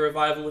Broadway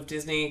revival of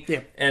Disney.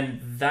 Yep. And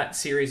that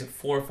series of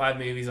 4 or 5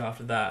 movies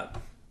after that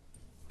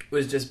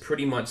was just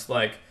pretty much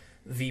like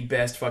the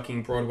best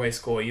fucking Broadway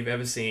score you've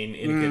ever seen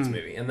in a kids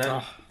movie. And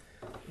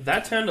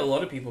that turned a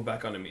lot of people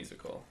back on a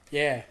musical.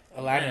 Yeah,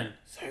 Aladdin. Man.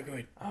 So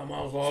good. Oh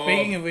my god.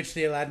 Speaking of which,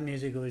 the Aladdin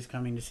musical is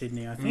coming to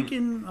Sydney, I think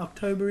in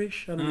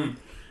October-ish. I don't know.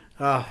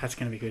 Oh, that's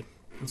going to be good.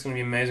 It's going to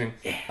be amazing.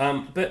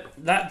 But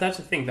that's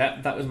the thing.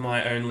 That was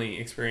my only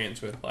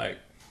experience with, like,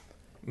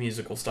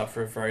 musical stuff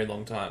for a very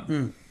long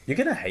time. You're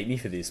gonna hate me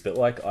for this, but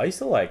like I used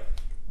to like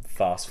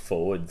fast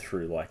forward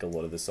through like a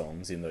lot of the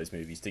songs in those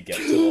movies to get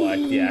to like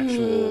the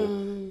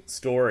actual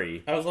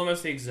story. I was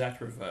almost the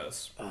exact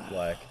reverse.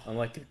 Like I'm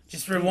like,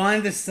 Just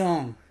rewind the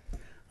song.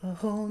 A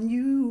whole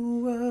new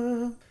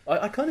world.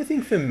 I kind of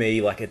think for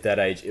me, like at that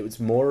age, it was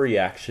more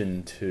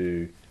reaction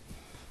to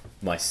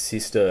my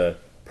sister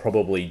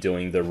probably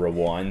doing the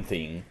rewind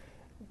thing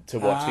to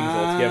watch things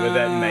all together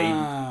that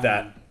made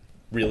that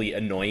really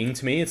annoying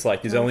to me. It's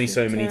like there's only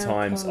so many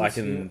times I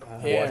can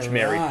watch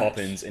Mary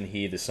Poppins and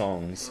hear the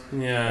songs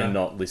Yeah. and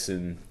not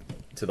listen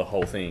to the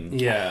whole thing.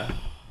 Yeah.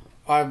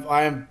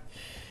 I'm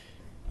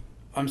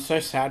so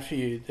sad for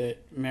you that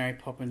Mary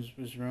Poppins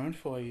was ruined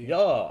for you. Yeah,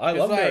 I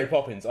love like- Mary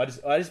Poppins. I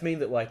just mean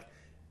that like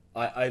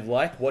I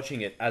like watching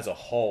it as a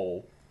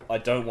whole. I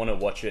don't want to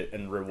watch it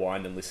and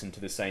rewind and listen to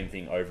the same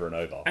thing over and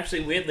over.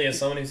 Actually, weirdly, as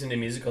someone who's into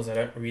musicals, I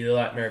don't really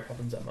like Mary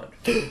Poppins that much.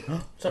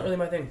 It's not really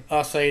my thing.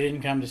 Oh, so you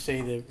didn't come to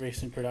see the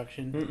recent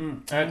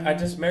production? I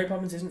just Mary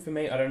Poppins isn't for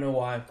me. I don't know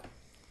why.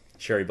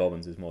 Sherry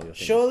Bobbins is more your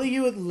thing. Surely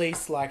you at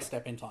least like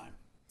Step in Time.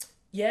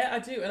 Yeah, I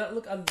do, and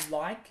look, I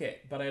like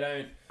it, but I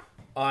don't.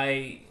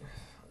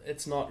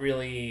 It's not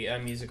really a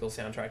musical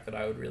soundtrack that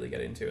I would really get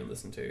into and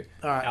listen to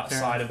Alright,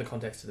 outside of the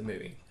context of the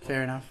movie.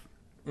 Fair enough.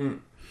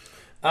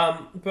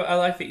 But I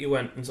like that you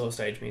went and saw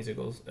stage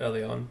musicals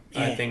early on.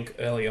 Yeah. I think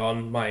early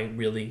on, my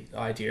really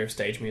idea of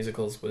stage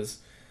musicals was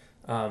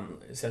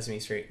Sesame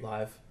Street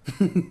Live.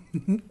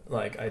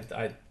 Like,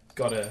 I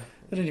got a...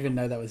 I didn't even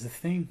know that was a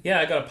thing. Yeah,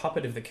 I got a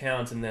puppet of the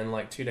Count, and then,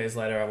 like, 2 days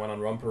later, I went on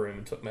Romper Room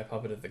and took my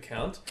puppet of the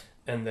Count,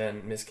 and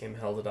then Miss Kim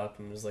held it up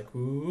and was like,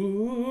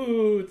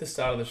 ooh, at the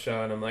start of the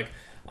show, and I'm like,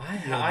 I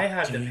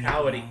have the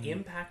power to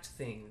impact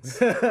things.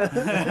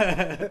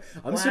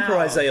 I'm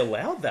surprised they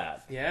allowed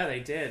that. Yeah, they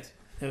did.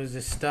 It was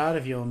the start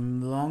of your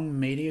long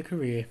media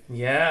career.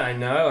 Yeah, I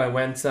know. I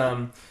went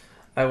to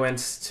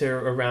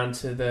around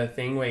to the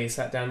thing where you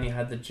sat down and you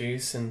had the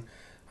juice, and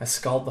I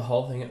sculled the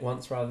whole thing at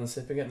once rather than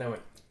sipping it, and I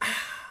went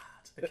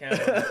to the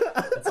camera.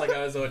 It's like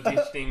I was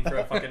auditioning for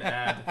a fucking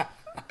ad.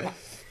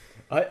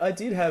 I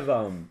did have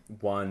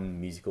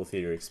one musical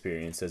theatre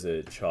experience as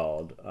a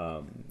child.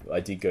 I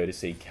did go to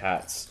see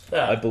Cats.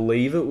 Yeah. I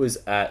believe it was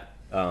at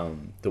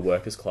the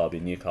Workers' Club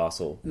in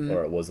Newcastle,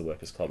 or it was the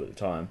Workers' Club at the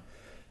time.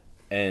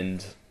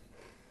 And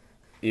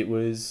it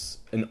was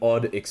an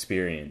odd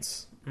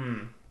experience.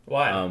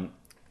 Why?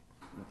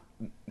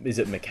 Is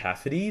it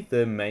McCafferty,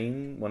 the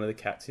main one of the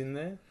cats in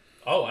there?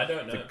 Oh, I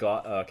don't know. The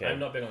guy. Okay. I'm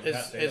not big on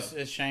cats either.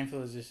 As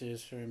shameful as this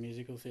is for a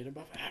musical theatre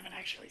buff, I haven't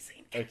actually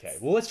seen it. Okay.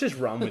 Well, let's just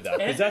run with that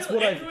because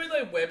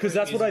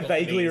that's what I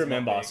vaguely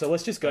remember. So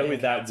let's just go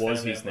with that.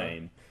 Was his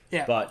name?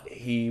 Yeah. But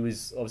he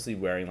was obviously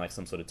wearing like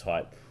some sort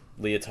of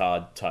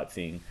leotard type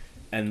thing,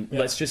 and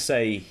let's just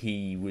say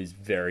he was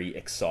very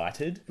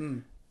excited,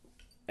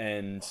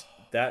 and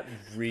that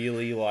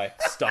really like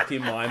stuck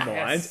in my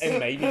mind and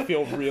made me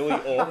feel really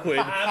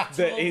awkward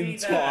the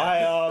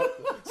entire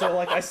so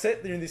like I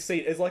sat there in this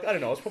seat, it's like I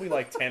don't know, I was probably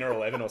like 10 or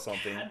 11 or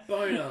something,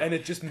 and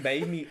it just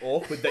made me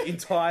awkward the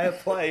entire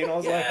play, and I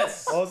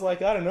was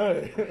like I don't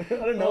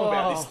know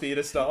about this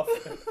theatre stuff.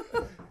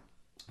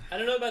 I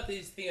don't know about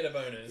these theatre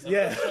boners. I'm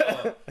Yeah.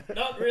 not sure.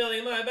 Not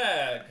really my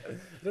bag.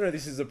 I don't know,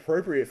 this is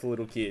appropriate for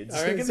little kids.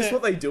 I reckon Is this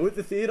what they do at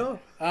the theatre?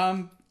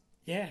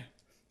 Yeah.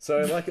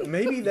 So like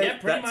maybe that, Yeah,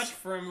 pretty much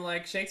from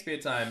like Shakespeare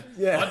time.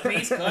 Yeah.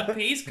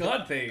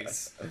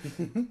 Codpiece.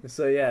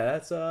 So yeah,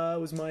 that's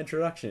was my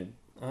introduction.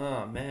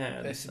 Oh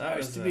man, They're that supposed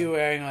was to be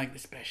wearing like the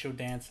special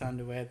dance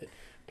underwear that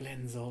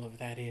blends all of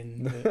that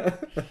in.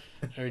 But,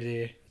 oh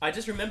dear. I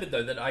just remembered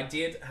though that I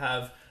did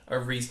have a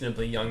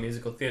reasonably young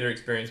musical theatre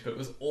experience, but it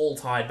was all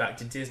tied back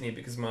to Disney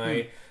because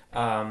my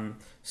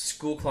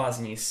school class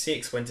in Year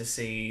 6 went to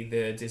see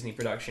the Disney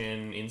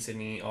production in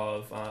Sydney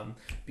of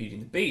Beauty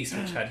and the Beast,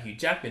 which had Hugh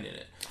Jackman in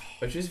it,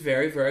 which was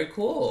very, very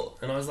cool.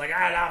 And I was like,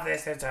 I love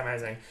this, it's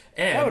amazing.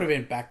 And That would have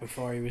been back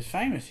before he was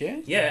famous, yeah?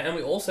 yeah, and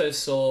we also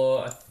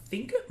saw, I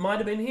think it might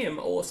have been him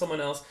or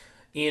someone else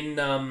in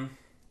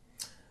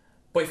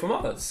Boy from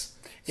Oz.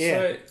 Yeah.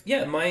 So,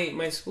 yeah,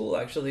 my school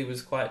actually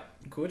was quite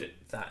good at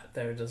that.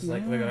 They were just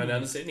like, we're going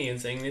down to Sydney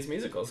and seeing this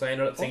musical. So I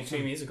ended up seeing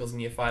 2 musicals in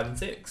Year 5 and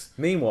 6.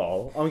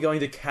 Meanwhile, I'm going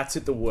to Cats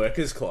at the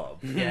Workers' Club.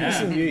 Yeah.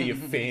 Listen to you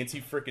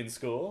fancy frickin'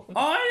 school.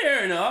 I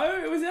don't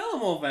know. It was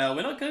Elmore Vale.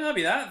 We're not going to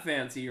be that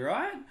fancy,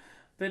 right?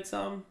 But,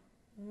 it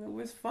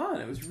was fun.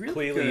 It was really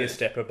Clearly good. a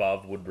step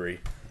above Woodbury.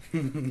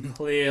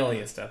 Clearly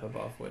a step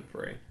above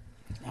Woodbury.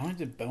 I went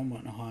to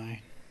Belmont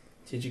High.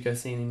 Did you go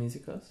see any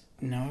musicals?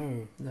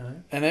 No.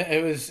 No. And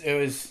it was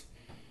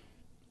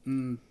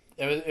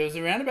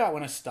around about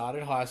when I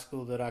started high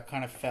school that I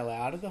kind of fell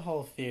out of the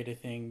whole theatre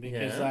thing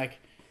because Yeah.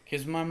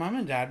 because my mum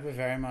and dad were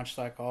very much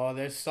like, oh,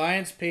 there's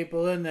science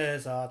people and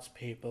there's arts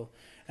people,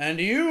 and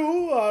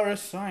you are a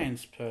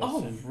science person.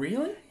 Oh,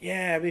 really?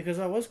 Yeah, because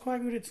I was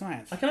quite good at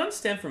science. I can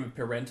understand from a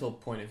parental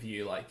point of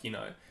view, like,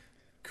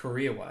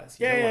 career-wise.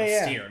 You Yeah, don't want to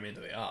yeah. steer them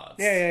into the arts.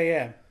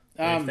 Yeah.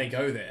 if they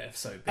go there,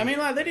 so I mean,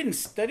 like they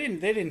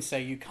didn't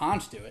say you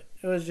can't do it.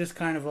 It was just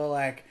kind of all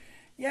like,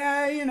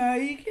 yeah, you know,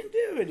 you can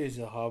do it as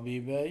a hobby,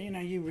 but you know,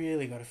 you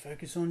really got to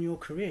focus on your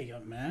career,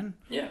 young man.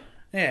 yeah.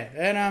 Yeah,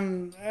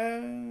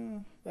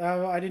 and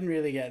I didn't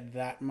really get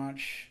that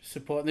much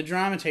support. The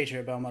drama teacher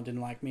at Belmont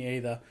didn't like me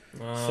either,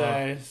 so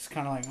it's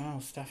kind of like, oh,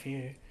 stuff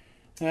you.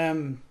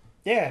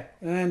 Yeah,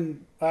 and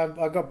then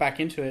I got back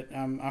into it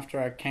after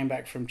I came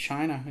back from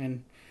China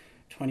in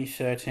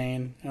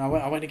 2013, and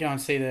I went to go and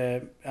see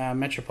the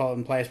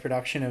Metropolitan Players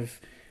production of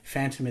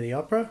Phantom of the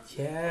Opera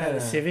at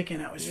the Civic, and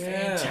that was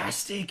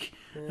fantastic.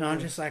 Yeah. And I'm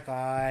just like,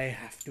 I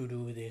have to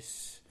do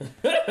this.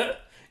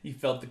 You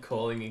felt the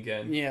calling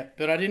again. Yeah,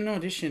 but I didn't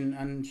audition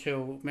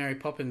until Mary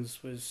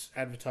Poppins was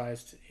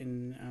advertised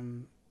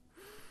in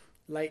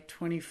late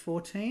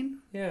 2014.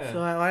 Yeah.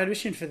 So I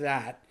auditioned for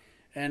that,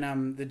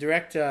 and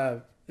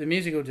the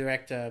musical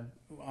director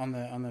on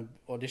the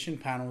audition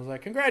panel was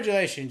like,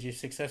 "Congratulations, you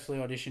successfully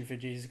auditioned for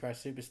Jesus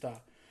Christ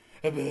Superstar."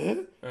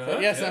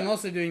 Yes, I'm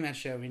also doing that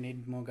show. We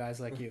need more guys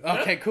like you.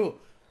 Okay, cool.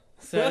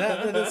 So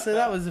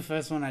that was the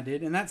first one I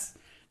did, and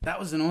that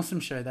was an awesome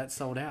show that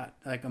sold out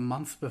like a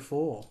month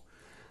before.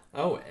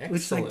 Oh, excellent.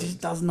 Which like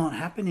just does not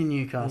happen in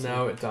Newcastle.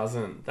 No, it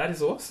doesn't. That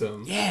is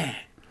awesome. Yeah.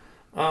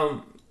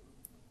 I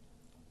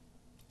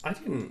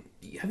didn't.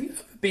 Have you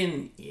ever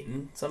been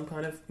in some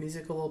kind of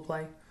musical or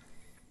play?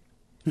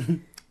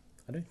 I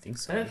don't think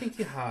so. I don't think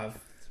you have.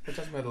 But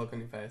judging by the look on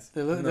your face.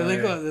 The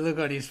look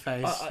on his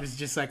face was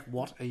just like,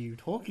 what are you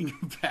talking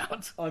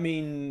about? I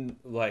mean,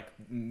 like,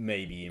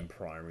 maybe in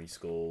primary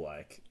school,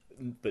 like,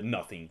 but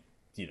nothing,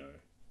 you know,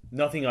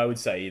 nothing I would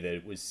say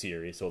that was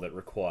serious or that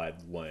required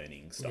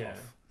learning stuff. Yeah.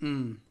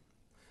 Mm.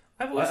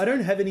 I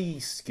don't have any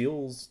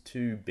skills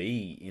to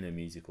be in a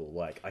musical.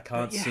 Like, I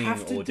can't sing or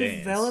dance. You have to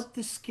develop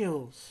the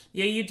skills.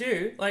 Yeah, you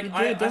do. Like,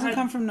 it doesn't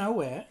come from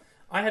nowhere.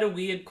 I had a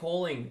weird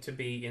calling to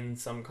be in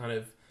some kind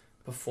of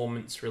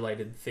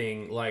performance-related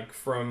thing. Like,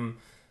 from,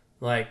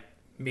 like,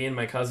 me and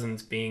my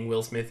cousins being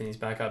Will Smith and his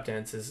backup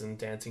dancers and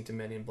dancing to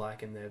Men in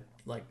Black in their,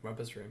 like,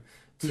 rumpus room.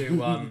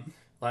 To,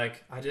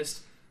 like, I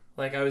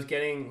was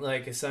getting,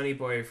 like, a Sonny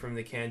Boy from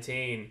the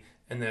canteen,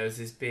 and there was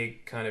this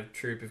big kind of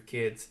troupe of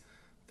kids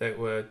that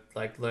were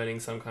like learning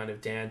some kind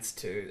of dance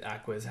to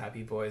Aqua's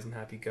Happy Boys and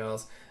Happy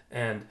Girls,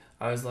 and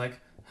I was like,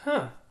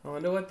 I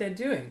wonder what they're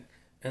doing.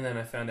 And then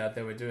I found out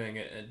they were doing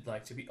it and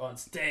like to be on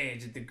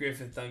stage at the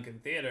Griffith Duncan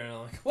Theatre, and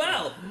I'm like,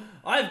 well,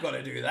 I've got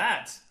to do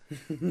that.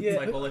 Yeah. It's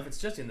like, well, if it's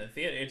just in the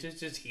theatre, it's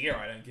just here,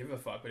 I don't give a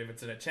fuck. But if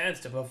it's a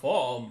chance to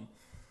perform,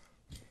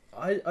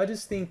 I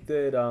just think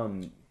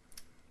that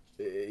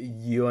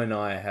you and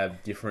I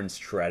have different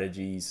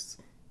strategies.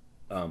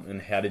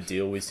 And how to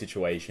deal with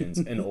situations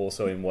and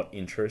also in what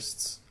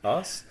interests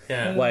us.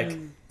 Yeah. Like,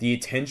 the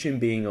attention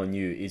being on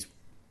you is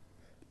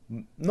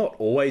not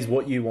always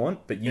what you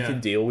want, but you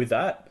can deal with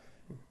that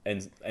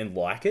and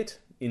like it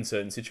in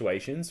certain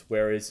situations.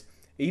 Whereas,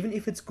 even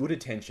if it's good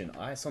attention,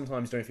 I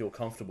sometimes don't feel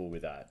comfortable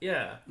with that.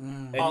 Yeah.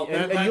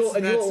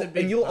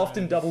 And you'll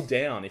often double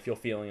down if you're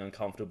feeling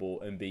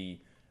uncomfortable and be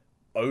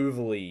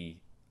overly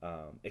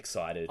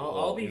excited I'll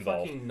or be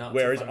involved. fucking nuts.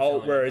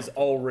 Whereas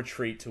I'll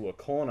retreat to a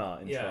corner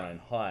and try and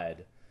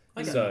hide.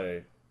 Okay.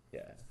 So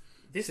yeah.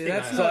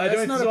 I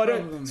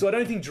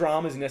don't think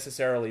drama is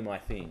necessarily my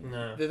thing.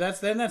 No.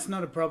 That's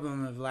not a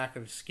problem of lack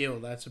of skill.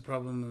 That's a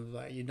problem of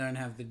like you don't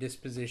have the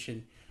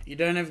disposition. You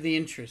don't have the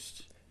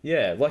interest.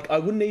 Yeah, like I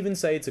wouldn't even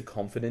say it's a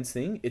confidence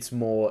thing. It's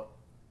more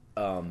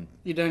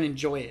you don't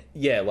enjoy it.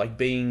 Yeah, like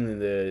being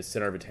the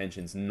center of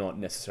attention is not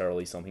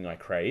necessarily something I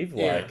crave.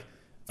 Yeah. Like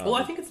well,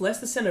 I think it's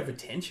less the center of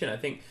attention. I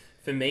think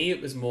for me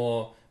it was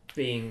more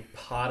being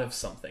part of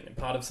something and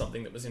part of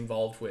something that was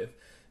involved with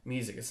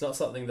music. It's not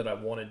something that I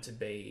wanted to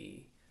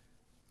be.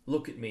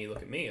 Look at me.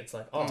 It's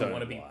like, I want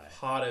to be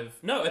part of.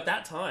 No, at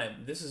that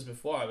time, this is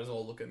before I was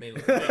all look at me.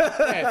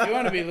 Yeah, if you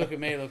want to be look at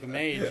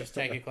me, you just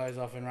take your clothes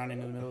off and run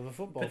into the middle of a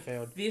football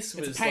field. This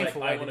was a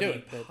painful like, way to do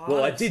it. But...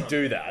 Well, I did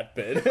do that,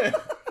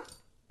 but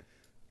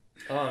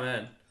oh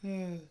man.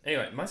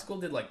 Anyway, my school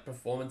did like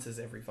performances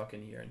every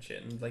fucking year and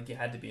shit, and like you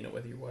had to be in it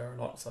whether you were or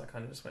not. So I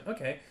kind of just went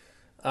okay.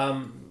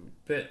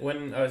 But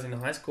when I was in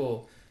high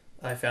school,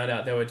 I found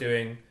out they were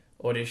doing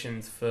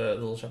auditions for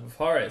Little Shop of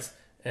Horrors,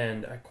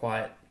 and I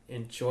quite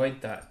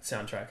enjoyed that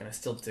soundtrack, and I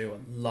still do. I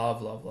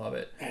love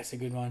it. That's a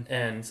good one.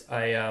 And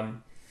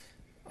I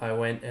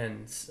went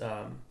and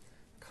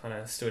kind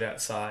of stood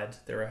outside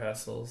the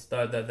rehearsals, the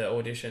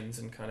auditions,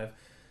 and kind of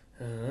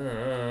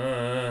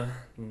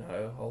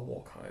no, I'll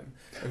walk home.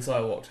 And so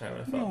I walked home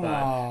and I felt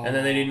bad. And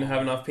then they didn't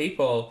have enough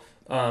people,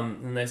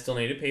 and they still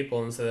needed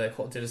people, and so they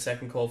did a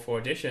second call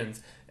for auditions,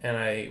 and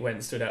I went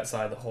and stood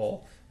outside the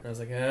hall, and I was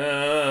like,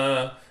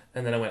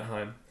 and then I went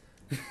home.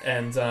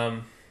 And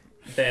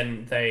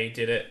then they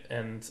did it,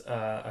 and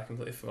I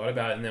completely forgot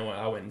about it, and then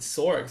I went and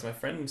saw it, because my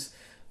friend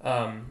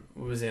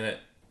was in it,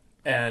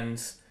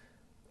 and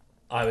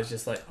I was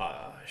just like,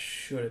 I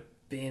should have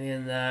been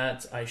in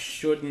that. I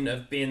shouldn't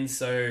have been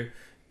so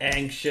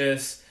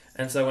anxious.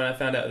 And so when I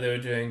found out they were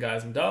doing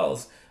Guys and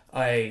Dolls,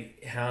 I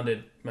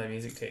hounded my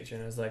music teacher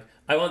and I was like,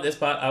 I want this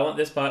part, I want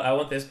this part, I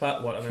want this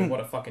part. What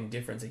a fucking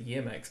difference a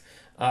year makes.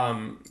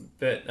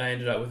 But I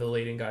ended up with the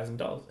lead in Guys and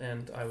Dolls,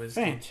 and I was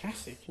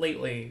fantastic.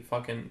 Completely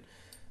fucking.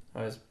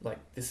 I was like,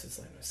 this is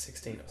like I was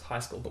 16, it was high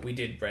school, but we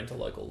did rent a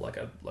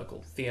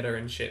local theatre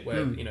and shit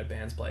where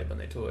bands played when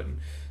they toured and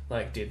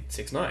like did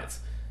 6 nights.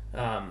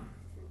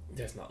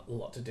 There's not a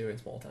lot to do in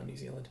small town New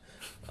Zealand.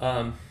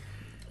 But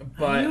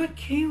Are you a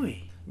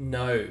Kiwi?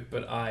 No,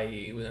 but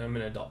I'm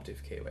an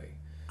adoptive Kiwi.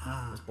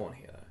 I was born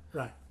here though.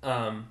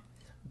 Right.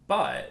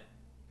 But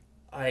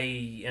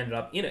I ended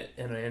up in it,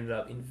 and I ended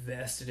up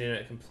invested in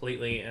it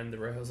completely, and the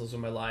rehearsals were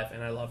my life,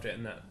 and I loved it,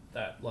 and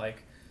that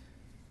like,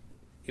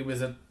 it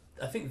was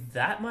I think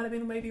that might have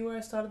been maybe where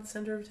I started the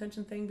centre of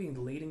attention thing, being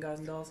the lead in Guys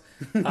and Dolls.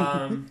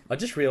 I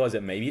just realised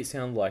that maybe it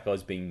sounded like I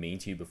was being mean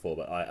to you before,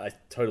 but I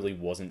totally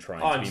wasn't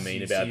trying to be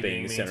mean about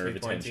being the centre of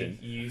attention.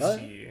 Used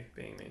to you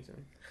being mean to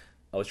me.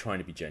 I was trying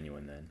to be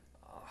genuine then.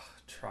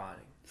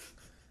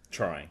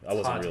 Trying. I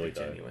wasn't really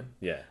though. Genuine.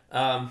 Yeah.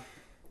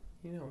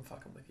 You know I'm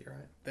fucking with you,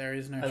 right? There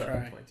is no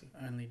try,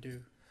 only do.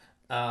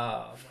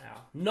 Wow.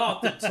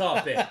 Not the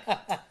topic.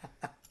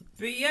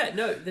 But yeah,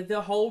 no,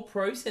 the whole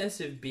process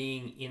of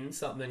being in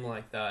something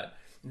like that,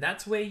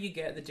 that's where you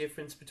get the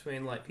difference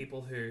between like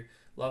people who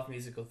love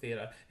musical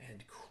theatre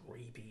and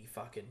creepy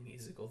fucking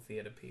musical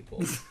theatre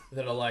people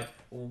that are like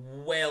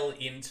well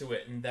into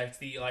it, and that's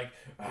the like,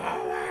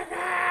 oh my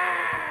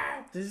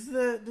god! Does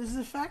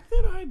the fact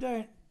that I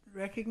don't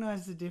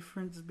recognise the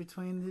difference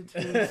between the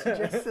two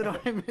suggest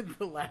that I'm in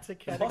the latter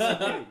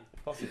category?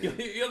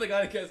 Possibly. You're the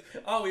guy that goes,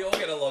 oh, we all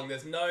get along,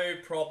 there's no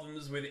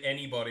problems with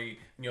anybody,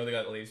 and you're the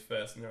guy that leaves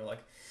first, and they're like,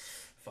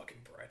 fucking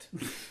Brett.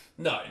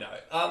 No,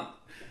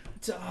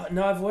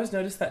 I've always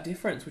noticed that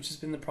difference, which has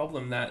been the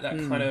problem, that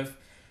kind of,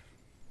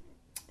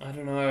 I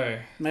don't know.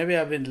 Maybe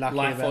I've been lucky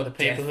about the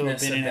people who have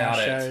been in our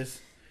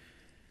shows.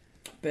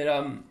 But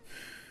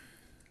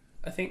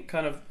I think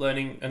kind of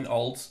learning an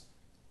old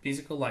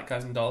musical like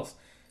Guys and Dolls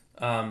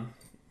got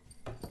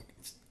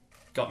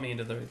me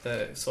into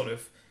the sort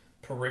of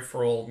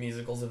peripheral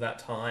musicals of that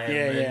time,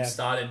 and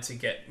started to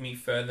get me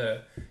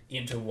further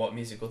into what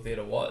musical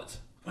theatre was.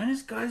 When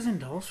is Guys and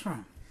Dolls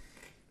from?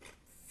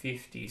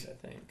 50s, I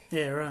think.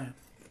 Yeah, right.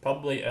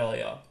 Probably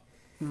earlier.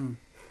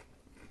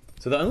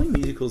 So the only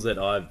musicals that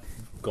I've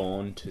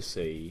gone to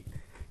see,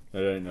 I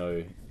don't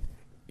know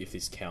if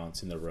this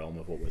counts in the realm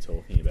of what we're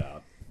talking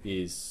about,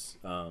 is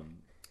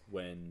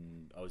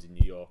when I was in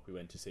New York, we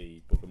went to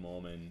see Book of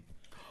Mormon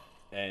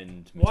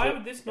and why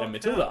would this not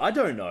Matilda. count? I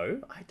don't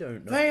know.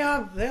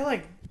 They're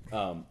like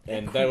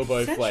and they were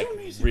both like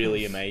musicals.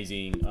 really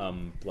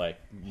amazing. Like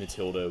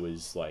Matilda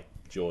was like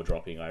jaw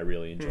dropping. I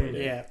really enjoyed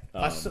it. Yeah,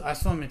 I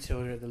saw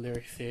Matilda at the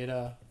Lyric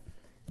Theatre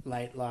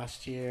late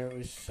last year. It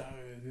was so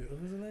good.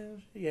 Was it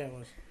late? Yeah, it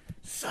was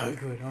so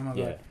good. Oh my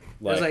god!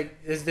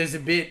 There's a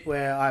bit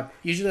where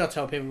I'll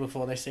tell people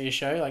before they see a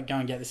show, like go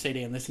and get the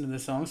CD and listen to the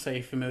songs so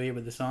you're familiar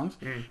with the songs.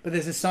 But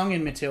there's a song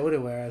in Matilda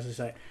where I was just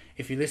like,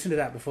 if you listen to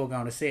that before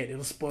going to see it,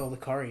 it'll spoil the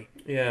choreo.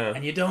 Yeah,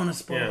 and you don't want to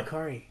spoil the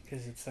choreo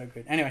because it's so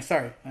good. Anyway,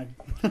 sorry.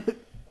 But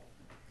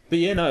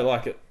yeah, no,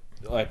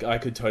 like I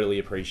could totally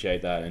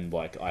appreciate that, and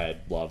like I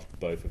had loved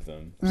both of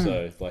them.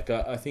 So like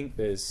I think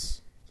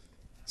there's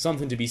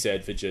something to be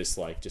said for just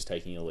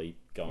taking a leap,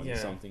 going to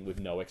something with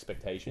no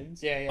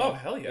expectations. Yeah. Oh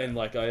hell yeah! And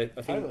like I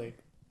think Totally.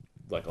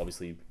 like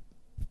obviously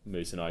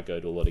Moose and I go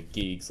to a lot of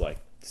gigs, like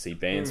to see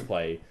bands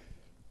play,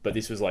 but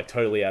this was like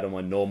totally out of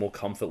my normal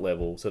comfort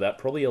level, so that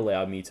probably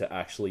allowed me to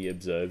actually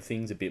observe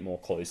things a bit more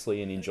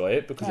closely and enjoy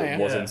it, because it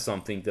wasn't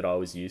something that I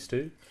was used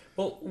to.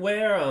 Well,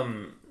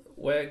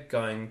 we're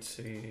going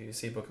to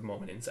see Book of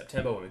Mormon in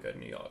September when we go to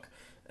New York,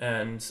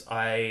 and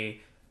I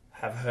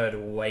have heard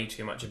way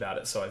too much about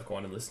it, so I've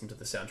gone and listened to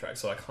the soundtrack,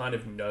 so I kind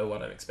of know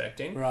what I'm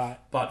expecting. Right.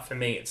 But for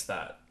me, it's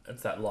that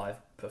live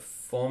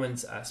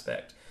performance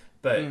aspect.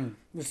 But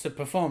it's the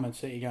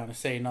performance that you're going to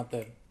see, not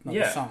the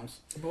songs.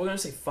 But we're going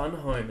to see Fun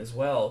Home as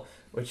well,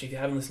 which if you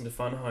haven't listened to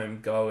Fun Home,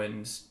 go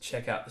and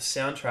check out the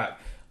soundtrack.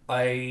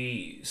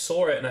 I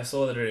saw it, and I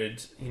saw that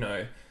it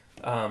had,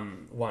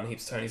 won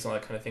heaps of Tonys and all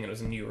that kind of thing, and it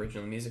was a new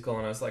original musical,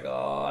 and I was like,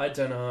 oh, I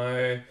don't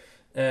know.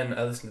 And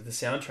I listened to the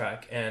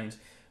soundtrack, and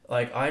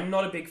like, I'm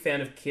not a big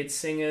fan of kids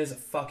singers. I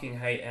fucking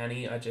hate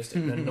Annie. It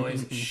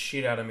annoys the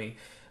shit out of me.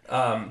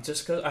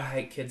 Just because I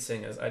hate kid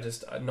singers.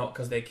 Not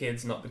because they're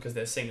kids, not because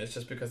they're singers,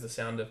 just because the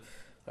sound of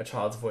a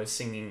child's voice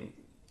singing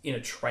in a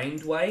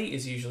trained way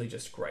is usually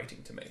just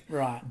grating to me.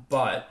 Right.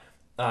 But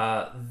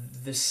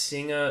the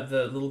singer,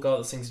 the little girl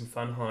that sings in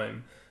Fun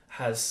Home,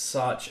 has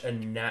such a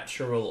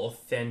natural,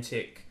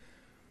 authentic,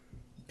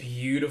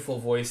 beautiful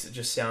voice that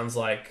just sounds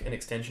like an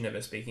extension of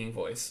her speaking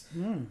voice.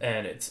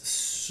 And it's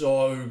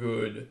so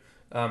good.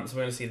 So we're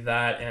going to see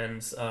that,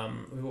 and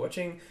we were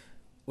watching,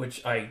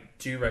 which I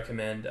do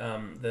recommend,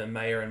 the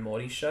Mayor and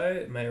Morty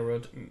show. Mayor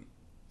and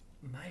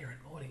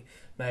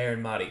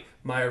Marty.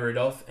 Maya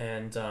Rudolph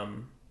and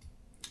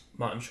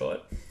Martin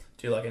Short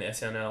do like an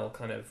SNL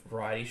kind of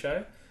variety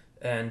show.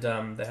 and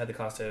they had the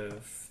cast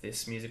of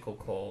this musical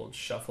called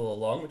Shuffle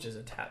Along, which is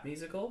a tap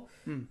musical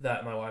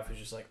that my wife was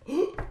just like,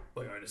 oh,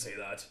 we're going to see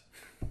that.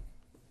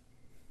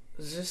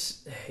 There's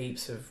just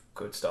heaps of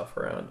good stuff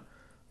around.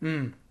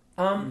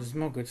 There's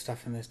more good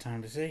stuff in this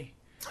time to see.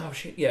 Oh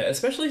shit, yeah,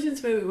 especially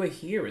since we're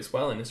here as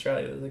well in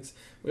Australia. Like,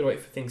 we gotta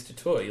wait for things to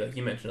tour. Like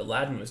you mentioned,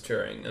 Aladdin was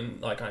touring,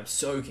 and like I'm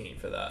so keen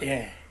for that.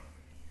 Yeah.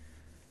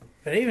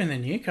 But even the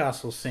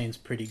Newcastle scene's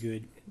pretty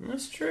good.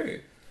 That's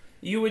true.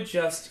 You were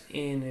just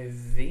in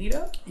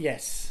Evita?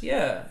 Yes.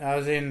 Yeah. I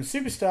was in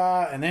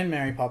Superstar, and then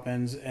Mary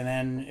Poppins, and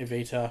then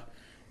Evita,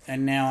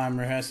 and now I'm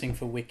rehearsing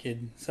for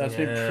Wicked. So it's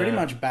been pretty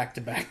much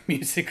back-to-back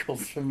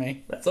musicals for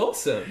me. That's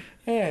awesome.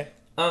 Yeah.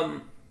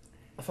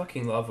 I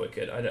fucking love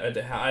Wicked.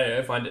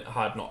 I find it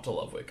hard not to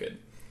love Wicked.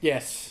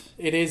 Yes,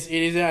 it is.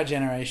 It is our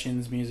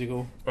generation's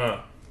musical.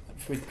 Oh.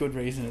 With good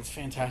reason. It's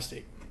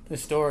fantastic. The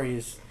story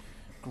is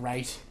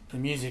great. The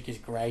music is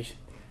great.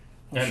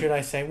 Or should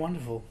I say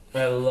wonderful?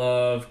 I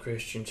love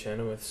Christian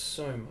Chenoweth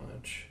so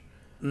much.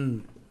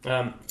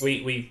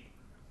 We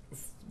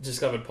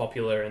discovered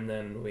Popular, and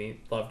then we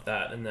loved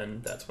that, and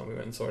then that's when we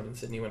went and saw it in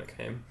Sydney when it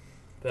came.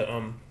 But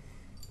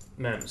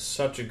man,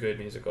 such a good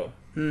musical.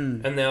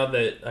 And now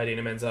that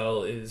Idina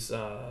Menzel is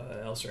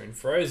Elsa in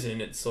Frozen,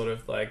 it's sort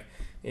of like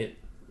it.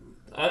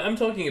 I'm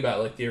talking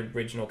about like the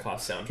original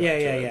cast soundtrack.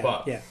 Yeah.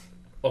 But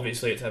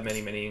obviously, it's had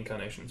many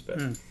incarnations.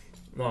 But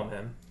oh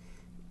man.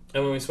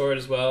 And when we saw it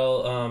as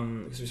well,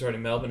 because we saw it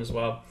in Melbourne as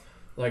well,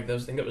 like I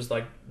think it was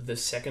like the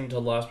second to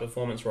last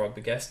performance Rob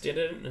the Guest did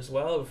it as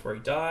well before he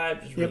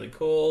died, which is really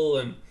cool.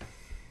 And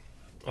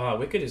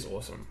Wicked is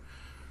awesome.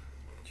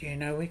 Do you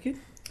know Wicked?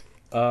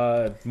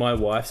 My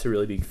wife's a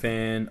really big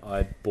fan.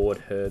 I bought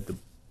her the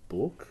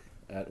book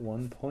at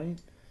one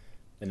point,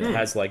 and it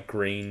has like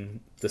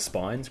green. The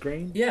spine's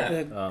green.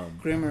 Yeah.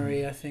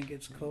 Grimmery, I think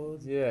it's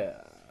called. Yeah.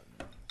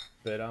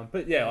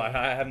 But yeah,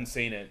 I haven't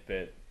seen it,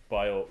 but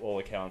by all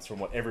accounts, from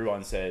what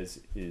everyone says,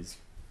 it's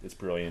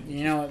brilliant.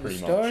 You know what the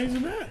story's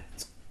about?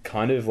 It's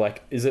kind of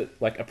like, is it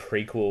like a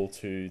prequel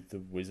to The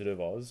Wizard of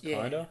Oz?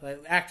 Kinda.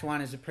 Like Act 1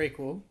 is a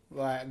prequel.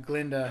 Like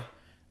Glinda,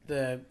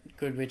 the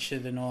Good Witch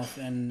of the North,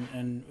 and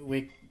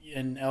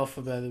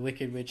Elphaba, the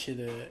Wicked Witch of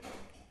the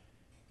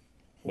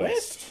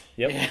West.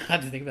 Yep. Yeah, I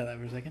had to think about that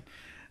for a second.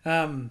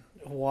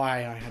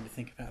 Why I had to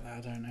think about that,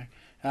 I don't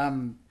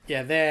know.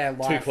 Yeah, their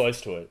life too close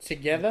to it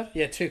together.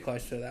 Yeah, too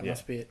close to it. That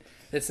must be it.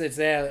 It's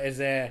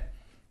their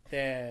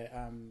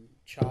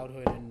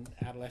childhood and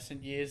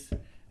adolescent years,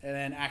 and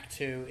then Act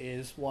 2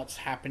 is what's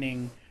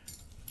happening.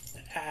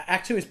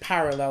 Act 2 is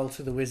parallel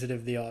to the Wizard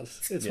of the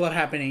Oz. It's what's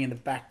happening in the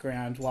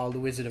background while the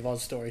Wizard of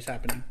Oz story is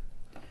happening.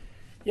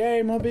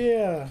 Yay, more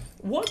beer!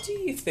 What do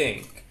you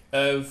think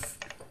of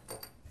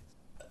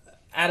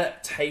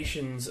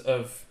adaptations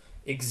of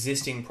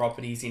existing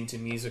properties into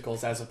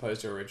musicals as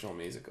opposed to original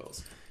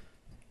musicals?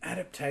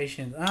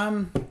 Adaptations.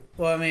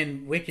 Well, I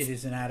mean, Wicked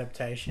is an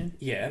adaptation.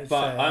 Yeah,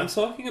 but I'm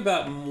talking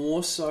about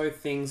more so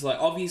things like,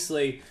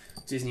 obviously,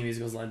 Disney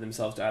musicals lend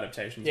themselves to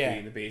adaptations, Beauty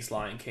and the Beast,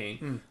 Lion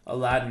King,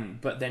 Aladdin,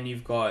 but then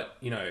you've got,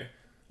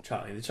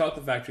 Charlie and the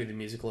Chocolate Factory, the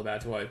musical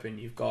about to open,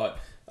 you've got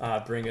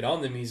Bring It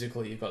On, the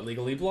musical, you've got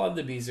Legally Blonde,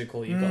 the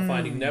musical, you've got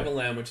Finding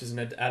Neverland, which is an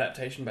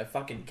adaptation by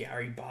fucking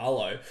Gary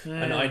Barlow,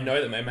 and I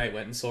know that my mate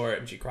went and saw it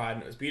and she cried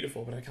and it was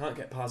beautiful, but I can't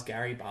get past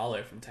Gary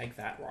Barlow from Take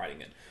That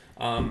writing it.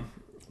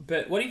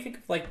 But what do you think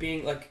of like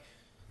being like,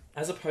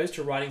 as opposed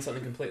to writing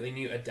something completely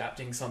new,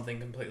 adapting something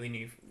completely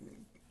new,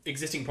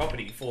 existing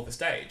property for the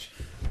stage?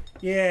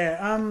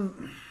 Yeah,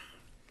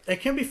 it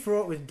can be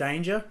fraught with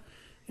danger,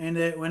 and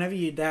whenever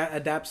you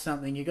adapt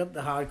something, you got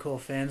the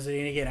hardcore fans that are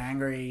going to get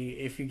angry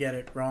if you get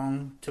it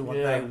wrong to what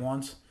they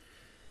want.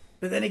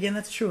 But then again,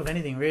 that's true of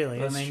anything, really.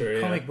 That's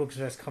true, comic books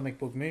versus comic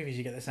book movies,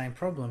 you get the same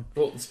problem.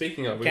 Well,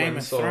 speaking of, we Game went and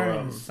of saw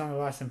Thrones, Song of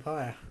Ice and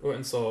Fire. We went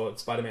and saw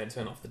Spider-Man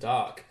Turn Off the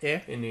Dark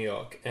in New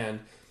York, and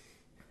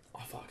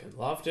I fucking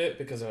loved it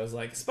because I was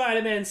like,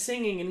 Spider-Man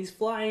singing and he's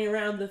flying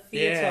around the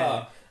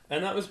theatre.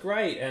 And that was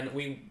great, and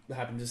we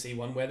happened to see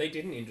one where they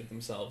didn't injure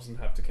themselves and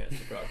have to cancel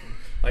production.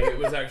 Like, it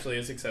was actually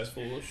a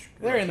successful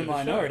They're in the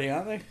minority,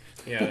 aren't they?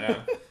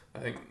 Yeah. I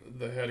think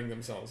the hurting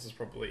themselves is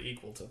probably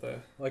equal to the...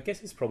 Well, I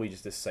guess it's probably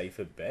just a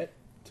safer bet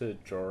to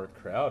draw a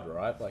crowd,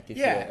 right? Like, if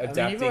Yeah, you're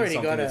adapting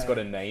something that's got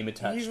a name you've-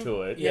 attached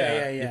to it,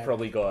 Yeah. you've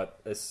probably got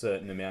a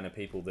certain amount of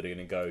people that are going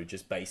to go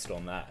just based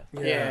on that.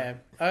 Yeah.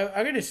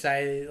 I got to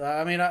say,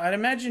 I mean, I'd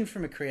imagine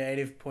from a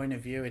creative point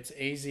of view, it's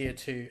easier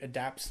to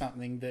adapt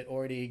something that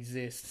already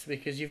exists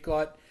because you've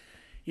got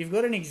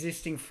an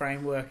existing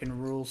framework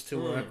and rules to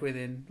work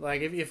within.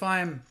 Like, if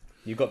I'm...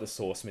 You've got the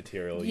source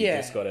material, you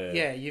just got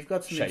to you've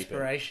got some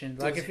inspiration.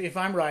 Like, if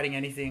I'm writing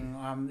anything,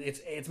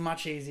 it's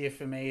much easier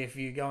for me if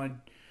you go and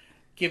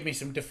give me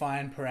some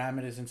defined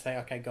parameters and say,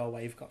 okay, go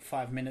away, you've got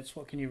 5 minutes,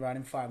 what can you write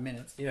in 5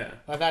 minutes? Yeah.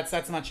 Like,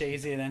 that's much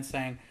easier than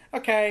saying,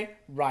 okay,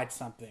 write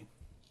something.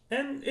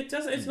 And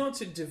it's not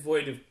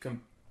devoid of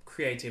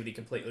creativity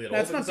completely at all.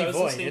 That's not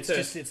devoid, it's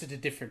a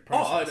different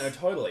process. Oh, no,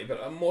 totally.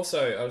 But I'm more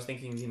so, I was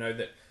thinking,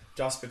 that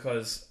just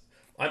because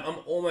I'm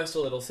almost a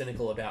little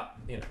cynical about,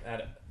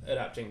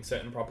 adapting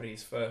certain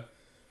properties for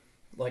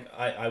like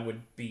I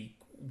would be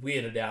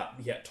weirded out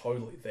yet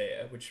totally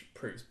there, which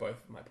proves both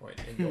my point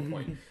and your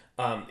point.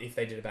 If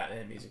they did a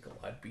Batman musical,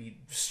 I'd be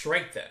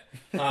straight there.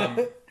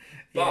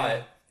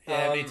 But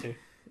me too.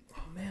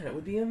 oh man, it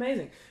would be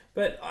amazing.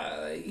 But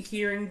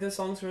hearing the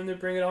songs from the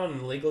Bring It On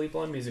and Legally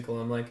Blonde musical,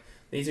 I'm like,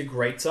 these are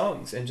great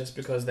songs, and just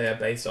because they are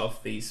based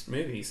off these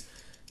movies,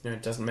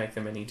 it doesn't make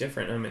them any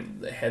different. I mean,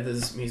 the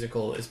Heathers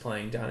musical is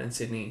playing down in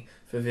Sydney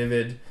for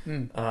Vivid,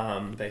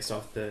 based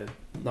off the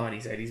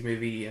 90s, 80s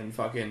movie, and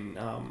fucking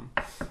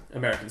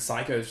American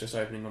Psycho is just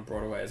opening on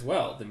Broadway as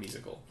well, the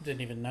musical.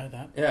 Didn't even know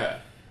that. Yeah.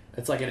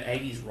 It's like an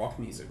 80s rock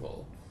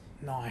musical.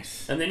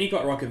 Nice. And then you've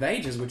got Rock of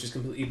Ages, which is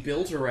completely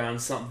built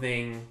around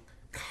something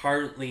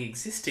currently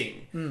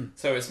existing.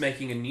 So it's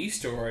making a new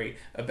story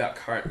about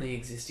currently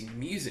existing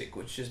music,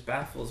 which just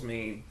baffles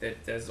me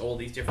that there's all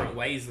these different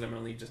ways that I'm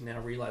only just now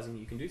realizing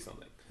you can do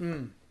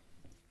something.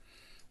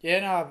 Yeah,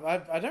 no,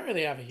 I don't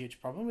really have a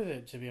huge problem with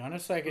it, to be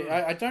honest. Like,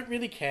 I don't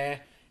really care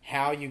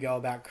how you go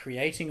about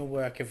creating a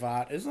work of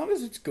art, as long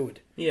as it's good.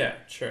 Yeah,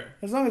 sure.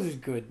 As long as it's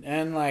good.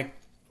 And, like,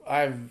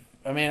 I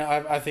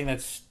think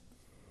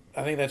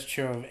that's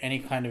true of any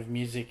kind of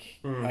music.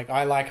 Like,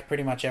 I like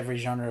pretty much every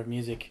genre of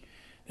music.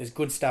 There's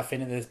good stuff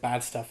in it, there's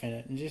bad stuff in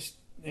it, and just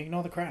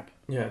ignore the crap.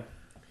 Yeah.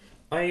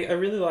 I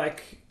really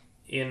like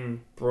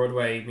in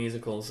Broadway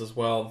musicals as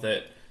well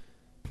that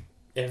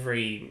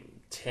every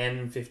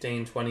 10,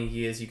 15, 20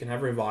 years you can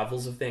have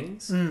revivals of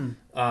things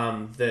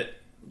that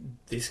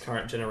this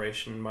current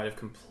generation might have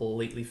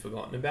completely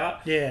forgotten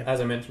about. Yeah.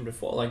 As I mentioned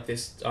before, like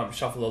this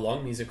Shuffle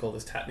Along musical,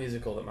 this tap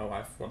musical that my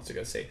wife wants to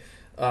go see.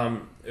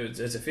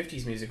 It's a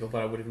 50s musical,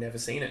 but I would have never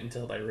seen it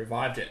until they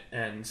revived it.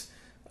 And,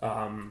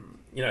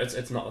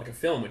 it's not like a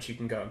film which you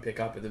can go and pick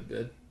up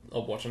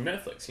or watch on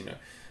Netflix,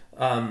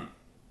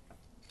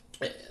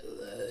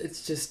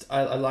 It's just,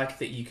 I like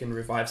that you can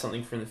revive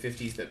something from the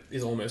 50s that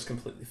is almost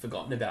completely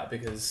forgotten about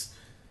because,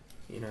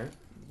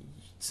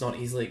 it's not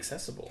easily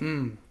accessible.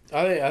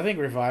 I think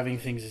reviving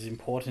things is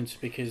important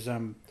because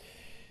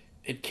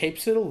it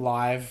keeps it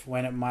alive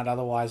when it might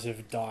otherwise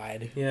have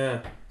died.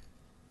 Yeah.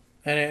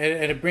 And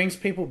it brings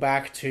people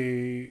back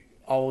to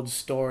old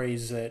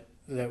stories that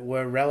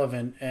were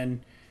relevant,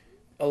 and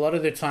a lot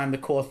of the time the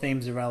core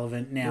themes are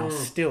relevant now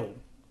still.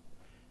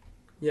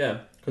 Yeah,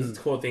 because its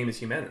core theme is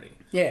humanity.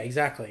 Yeah,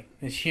 exactly.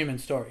 It's human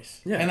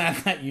stories. Yeah. And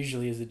that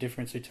usually is the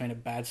difference between a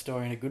bad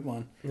story and a good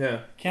one.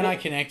 Yeah. Can I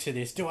connect to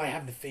this? Do I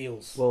have the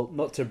feels? Well,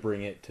 not to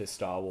bring it to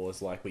Star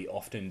Wars like we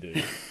often do,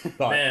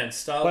 but Man,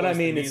 Star Wars. But I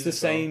mean, the it's the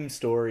musical. same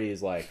story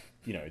as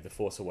The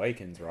Force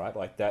Awakens, right?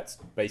 Like that's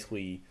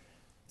basically,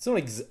 it's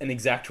not an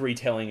exact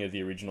retelling of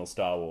the original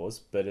Star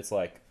Wars, but it's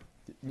like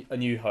A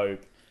New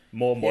Hope,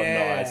 more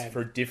modernized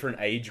for a different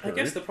age group. I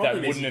guess the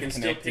problem that is wouldn't you have can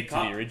still connected pick to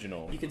up the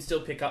original. You can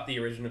still pick up the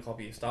original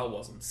copy of Star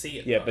Wars and see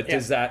it. Yeah, though. but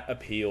does that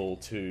appeal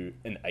to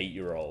an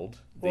 8-year-old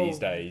these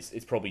days?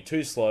 It's probably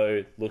too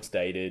slow, looks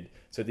dated.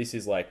 So this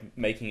is like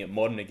making it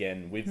modern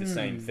again with the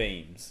same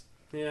themes.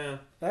 Yeah.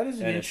 That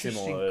is an And a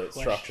interesting similar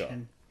structure.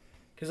 question.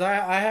 Because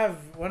I have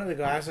one of the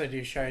guys I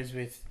do shows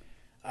with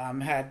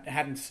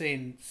hadn't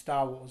seen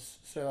Star Wars,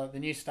 so the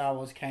new Star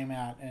Wars came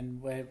out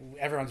and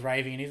everyone's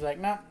raving, and he's like,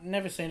 "No,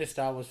 never seen a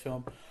Star Wars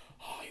film."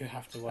 Oh, you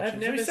have to watch I've it.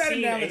 never so we sat him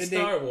seen down a with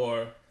Star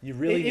Wars. You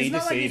really need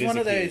to see it as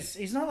a kid.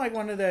 He's not like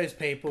one of those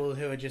people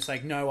who are just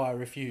like, "No, I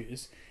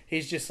refuse."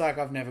 He's just like,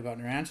 "I've never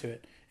gotten around to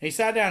it." And he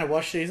sat down and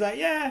watched it. He's like,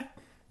 "Yeah,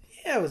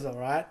 it was all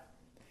right."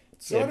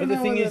 So Yeah, but the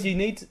thing is, you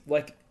need to,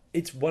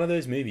 it's one of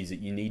those movies that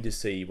you need to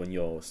see when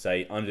you're,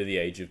 say, under the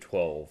age of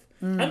 12.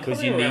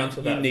 Because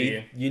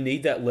you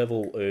need that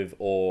level of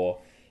awe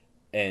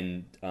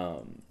and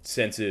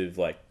sense of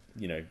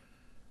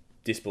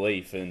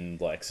disbelief and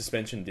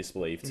suspension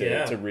disbelief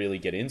to really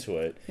get into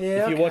it.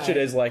 Yeah, if you watch it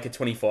as a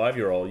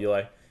 25-year-old, you're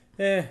like,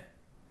 good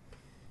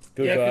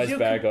guys,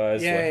 bad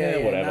guys,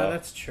 whatever. No,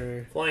 that's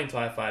true. Flying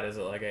TIE Fighters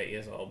at 8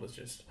 years old was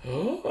just...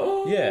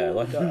 Yeah,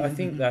 I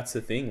think that's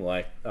the thing.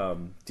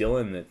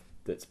 Dylan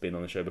that's been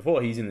on the show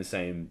before, he's in the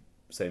same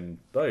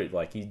boat.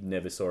 He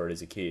never saw it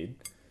as a kid,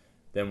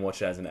 then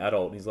watched it as an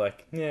adult, and he's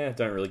like,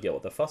 don't really get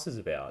what the fuss is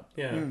about.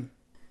 Yeah.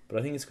 But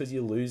I think it's because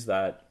you lose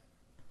that...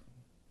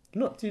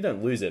 you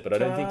don't lose it, but I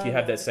don't think you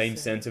have that same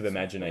sense of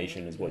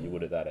imagination as what you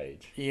would at that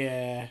age.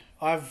 Yeah,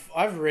 I've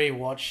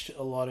rewatched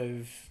a lot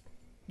of,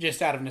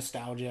 just out of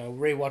nostalgia,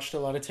 rewatched a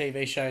lot of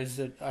TV shows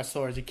that I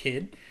saw as a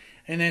kid,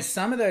 and there's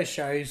some of those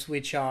shows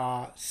which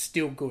are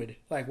still good.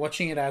 Like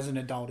watching it as an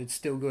adult, it's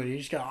still good. You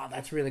just go, "Oh,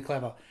 that's really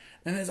clever."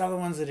 Then there's other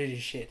ones that are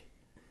just shit,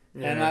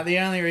 and the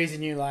only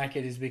reason you like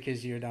it is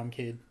because you're a dumb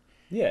kid.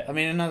 Yeah, I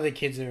mean, none of the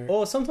kids are.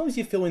 Or sometimes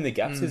you fill in the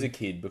gaps as a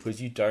kid because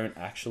you don't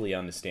actually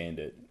understand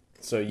it.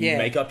 So you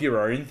make up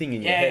your own thing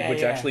in your head,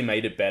 which actually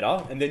made it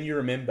better, and then you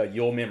remember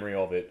your memory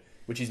of it,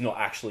 which is not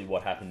actually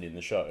what happened in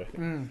the show.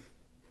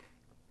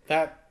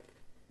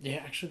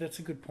 Actually, that's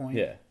a good point.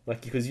 Yeah,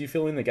 because you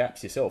fill in the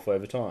gaps yourself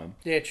over time.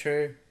 Yeah,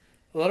 true.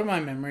 A lot of my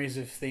memories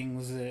of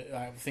things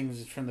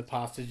from the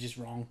past are just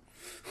wrong.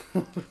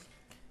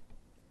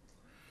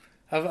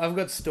 I've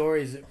got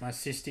stories that my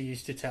sister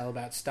used to tell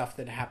about stuff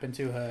that happened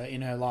to her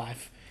in her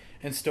life,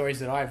 and stories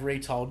that I've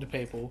retold to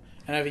people.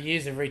 And over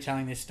years of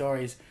retelling these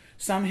stories,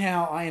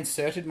 somehow I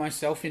inserted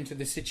myself into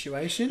the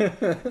situation.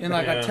 And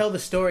like I tell the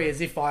story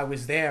as if I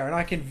was there, and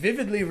I can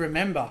vividly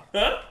remember.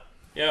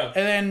 Yeah.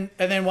 And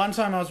then one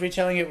time I was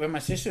retelling it when my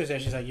sister was there.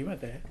 She's like, "You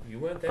weren't there." You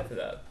weren't there for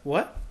that.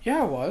 What?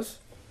 Yeah, I was.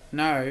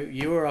 No,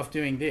 you were off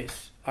doing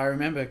this. I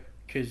remember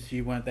because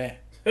you weren't there.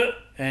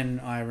 And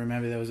I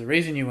remember there was a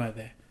reason you weren't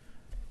there.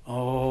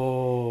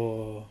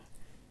 Oh.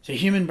 So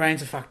human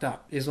brains are fucked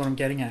up, is what I'm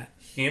getting at.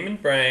 Human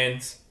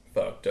brains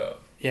fucked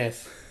up.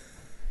 Yes.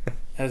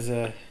 As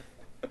a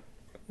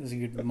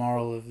good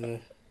moral of the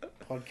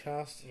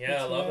podcast.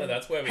 Yeah, I love that.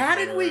 That's where we How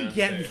came did we around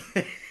get to.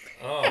 there?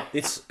 Oh.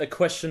 It's a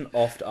question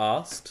oft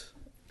asked,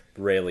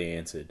 rarely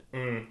answered.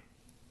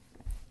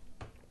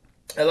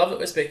 I love that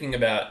we're speaking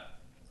about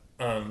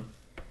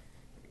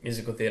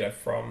musical theatre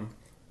from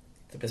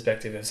the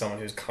perspective of someone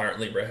who's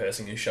currently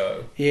rehearsing a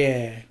show.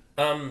 Yeah.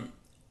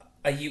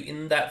 Are you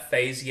in that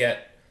phase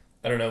yet?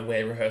 I don't know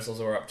where rehearsals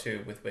are up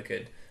to with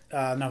Wicked.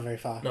 Not very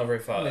far. Not very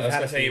far. We've I was had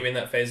going a to say few. you're in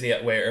that phase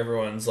yet where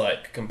everyone's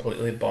like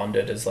completely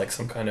bonded as like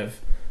some kind of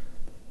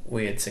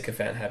weird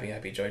sycophant happy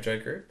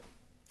JoJo group.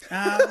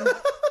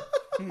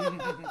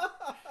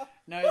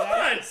 No,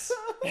 that,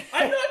 What?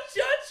 I'm not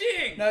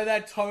judging. no,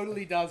 that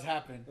totally does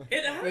happen.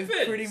 It happens.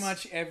 With pretty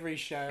much every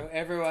show,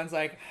 everyone's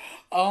like,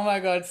 "Oh my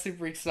god,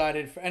 super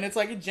excited!" And it's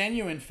like a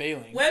genuine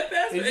feeling. We're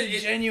best. It's a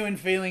genuine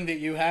feeling that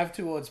you have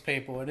towards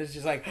people, and it's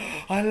just like,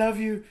 "I love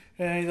you."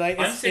 And like,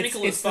 I'm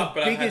cynical as fuck,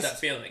 but I've had that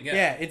feeling.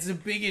 Yeah. it's the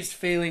biggest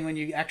feeling when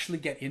you actually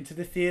get into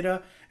the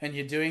theater and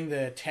you're doing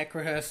the tech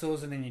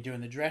rehearsals and then you're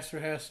doing the dress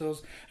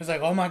rehearsals. It's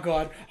like, "Oh my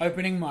god,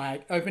 opening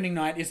night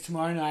is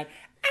tomorrow night."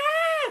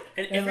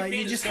 And And like, everything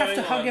you just that's have to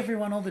going hug on-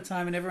 everyone all the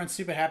time, and everyone's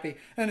super happy.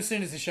 And as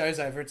soon as the show's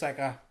over, it's like,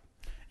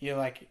 you're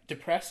like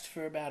depressed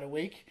for about a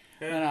week,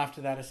 and then after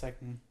that, it's like,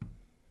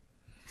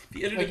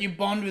 like you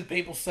bond with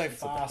people so It's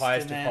the fast.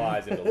 highest and of then,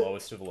 highs and the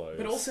lowest of lows.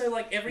 But also,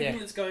 like, everything Yeah.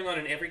 that's going on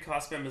in every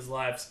cast member's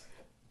lives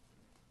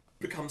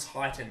becomes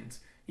heightened.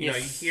 You know,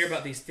 you Yes. hear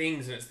about these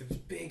things, and it's this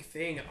big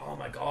thing, and oh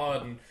my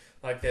god, and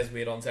like, there's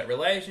weird on-set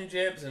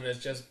relationships, and it's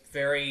just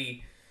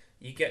very...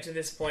 You get to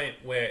this point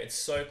where it's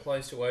so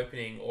close to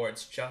opening, or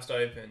it's just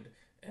opened,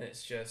 and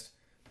it's just...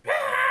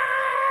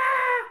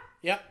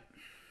 Yep.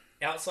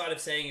 Outside of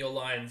saying your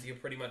lines, you're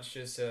pretty much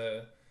just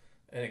an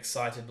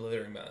excited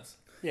blithering mess.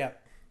 Yeah.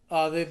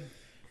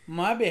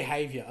 My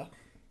behaviour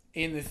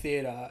in the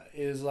theatre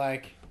is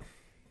like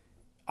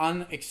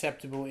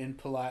unacceptable in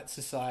polite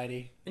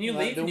society. And you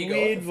Like, leave the and you go,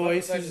 weird what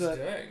the fuck voices. was I That,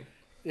 just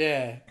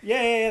doing?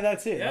 yeah,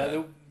 that's it. Yeah.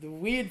 Like, the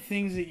weird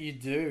things that you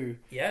do,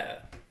 Yeah.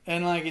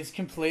 and like it's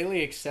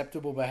completely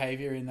acceptable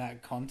behaviour in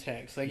that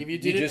context. Like if you You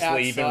did just it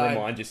outside, leave and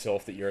remind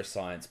yourself that you're a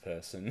science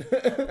person.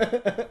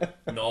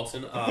 Not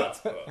an arts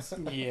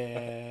person.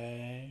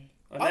 yeah.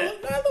 And I,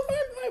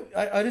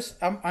 then-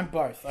 look, I'm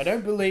both. I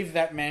don't believe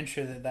that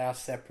mantra that they are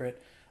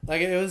separate.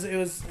 Like it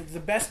was the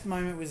best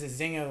moment was a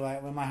zinger.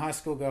 Like when my high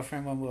school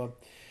girlfriend, when we were,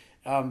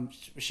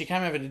 she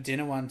came over to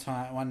dinner one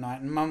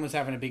night, and Mum was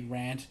having a big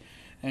rant,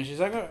 and she's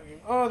like,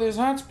 "Oh, there's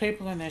arts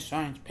people and there's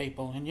science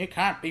people, and you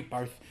can't be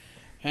both."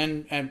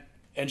 And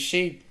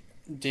she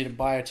did a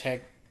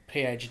biotech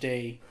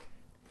PhD,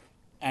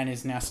 and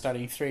is now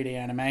studying 3D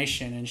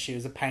animation, and she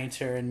was a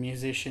painter and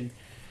musician.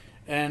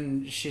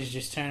 And she's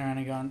just turned around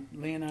and gone,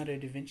 Leonardo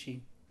da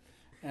Vinci.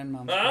 And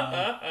Mum's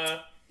going,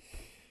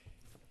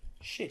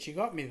 shit, you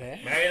got me there.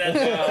 Marry that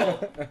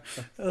girl.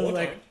 I was Or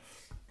like, don't.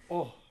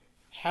 oh,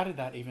 how did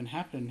that even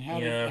happen? How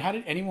Yeah.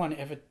 did anyone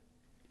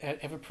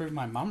ever prove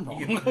my mum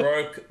wrong? You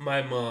broke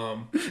my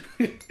mom.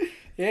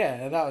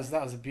 Yeah, that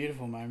was a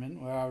beautiful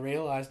moment where I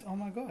realised, oh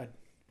my god,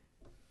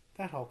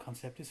 that whole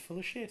concept is full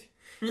of shit.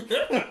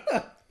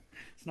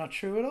 It's not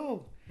true at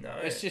all. No.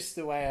 It's just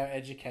the way our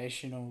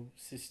educational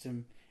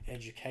system. I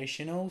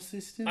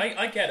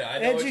get it. I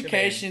know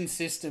Education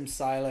system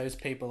silos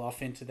people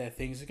off into their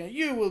things and go,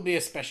 you will be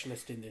a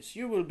specialist in this,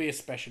 you will be a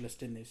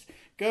specialist in this,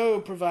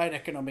 go provide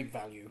economic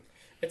value.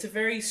 It's a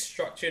very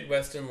structured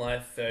Western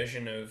life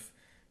version of,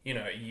 you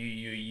know,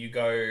 you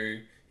grow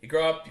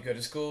up, you go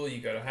to school,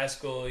 you go to high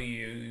school,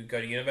 you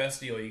go to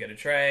university, or you get a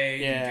trade,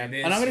 Yeah, you do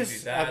this, and I'm you gonna do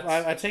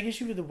that. I take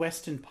issue with the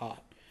Western part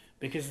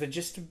because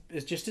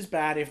it's just as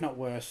bad, if not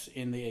worse,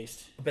 in the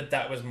East. But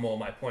that was more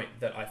my point,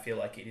 that I feel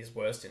like it is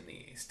worse in the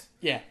East.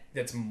 Yeah,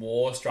 That's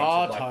more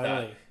structured like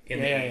totally. that in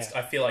Yeah, the yeah, East.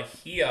 I feel like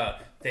here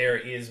there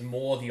is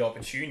more the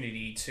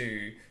opportunity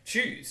to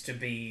choose to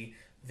be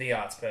the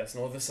arts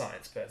person or the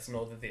science person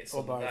or the this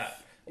or, Or both. the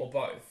that or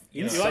both.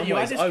 In know? some you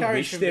are ways, I discouraged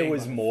wish from there being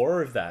was both.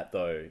 more of that,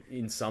 though.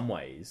 In some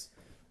ways,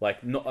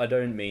 like, not. I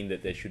don't mean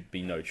that there should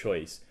be no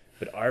choice,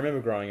 but I remember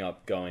growing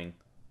up going,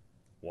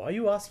 "Why are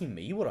you asking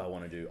me what I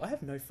want to do? I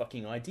have no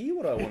fucking idea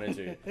what I want to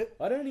do.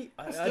 I don't.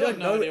 I still don't have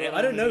no know. idea what I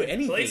I don't know wanna do.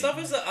 anything. Police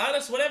officer,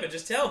 artist, whatever,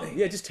 just tell me.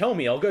 Yeah, just tell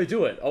me. I'll go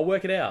do it. I'll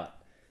work it out."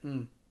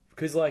 Hmm.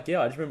 Because, like,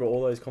 yeah, I just remember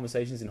all those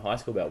conversations in high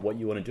school about what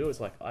you want to do. It's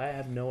like, I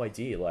have no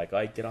idea. Like,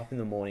 I get up in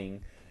the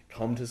morning,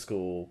 come to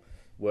school,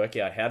 work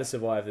out how to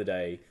survive the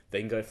day,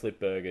 then go flip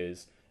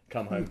burgers,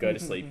 come home, go to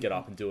sleep, get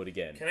up and do it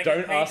again. Can I Don't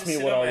get paid ask to me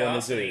sit what on I my want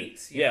ass to do. and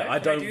eat? You Yeah, know, I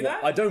can I don't. do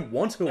that? I don't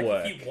want to Like,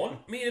 work. if you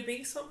want me to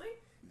be something,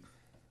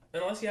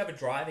 unless you have a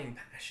driving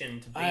passion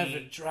to be. I have a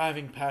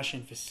driving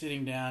passion for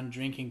sitting down,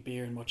 drinking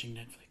beer, and watching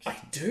Netflix. I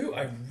do.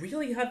 I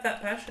really have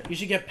that passion. You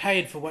should get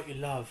paid for what you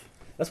love.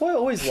 That's why I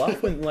always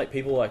laugh when like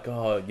people are like,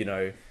 oh, you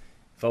know,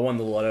 if I won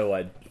the lotto,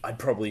 I'd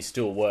probably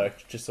still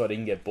work just so I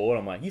didn't get bored.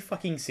 I'm like, you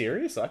fucking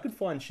serious? I could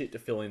find shit to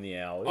fill in the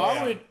hours.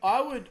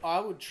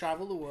 I would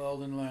travel the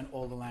world and learn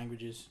all the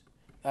languages.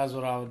 That's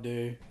what I would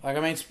do. Like, I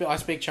mean, I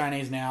speak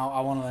Chinese now.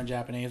 I want to learn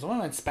Japanese. I want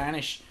to learn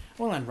Spanish.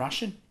 I want to learn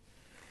Russian.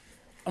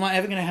 Am I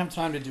ever going to have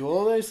time to do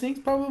all those things?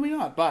 Probably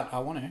not, but I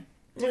want to.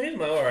 Well, here's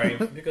my worry,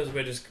 because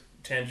we're just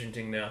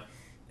tangenting now.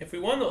 If we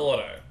won the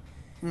lotto,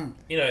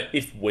 you know...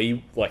 If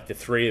we, like the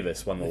three of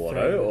us, won the The three of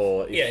lotto, us.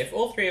 or... If, Yeah, if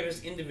all three of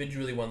us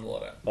individually won the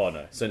lotto. Oh,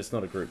 no. So it's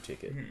not a group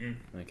ticket.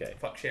 Okay.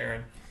 Fuck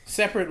Sharon.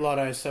 Separate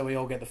lottos so we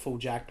all get the full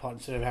jackpot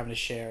instead of having to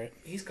share it.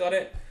 He's got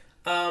it.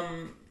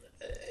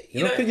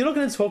 You're not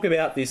going to talk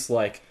about this,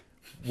 like...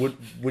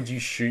 Would you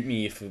shoot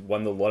me if I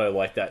won the lotto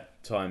like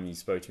that time you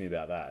spoke to me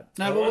about that?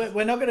 No, but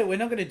we're not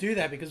gonna do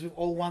that because we've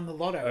all won the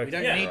lotto. Okay. We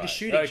don't Yeah, need to right.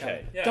 shoot each Okay.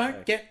 other. Yeah.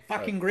 Don't get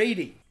fucking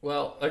greedy.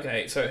 Well,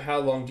 okay, so how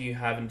long do you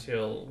have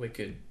until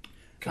Wicked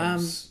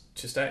comes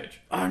to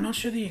stage? I'm not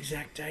sure the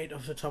exact date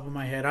off the top of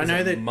my head. I Is know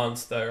it that.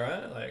 months though,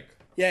 right? Like,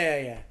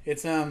 Yeah.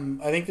 It's I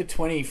think the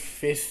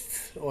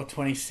 25th or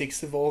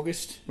 26th of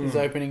August is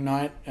opening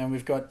night, and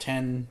we've got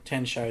 10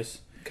 shows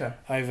okay.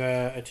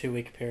 over a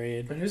 2-week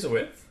period. And who's it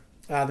with?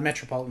 The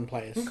Metropolitan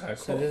Players. Okay,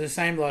 So cool. they're the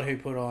same lot who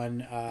put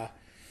on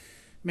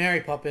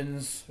Mary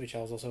Poppins, which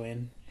I was also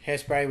in,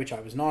 Hairspray, which I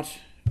was not,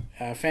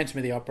 Phantom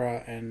of the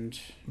Opera, and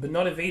But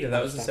not Evita.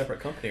 That was a separate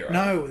company, right?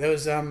 no, there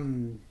was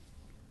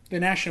the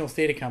National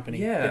Theatre Company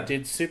Yeah. that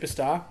did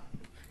Superstar,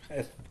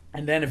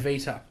 and then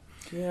Evita,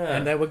 Yeah.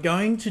 and they were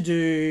going to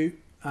do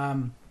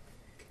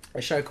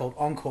a show called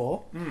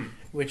Encore,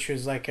 which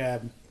was like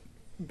a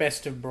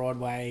best of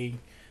Broadway.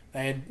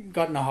 They had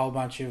gotten a whole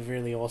bunch of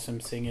really awesome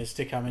singers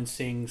to come and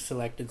sing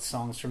selected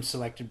songs from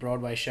selected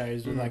Broadway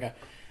shows with like a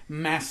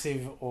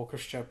massive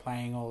orchestra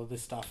playing all of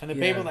this stuff. And the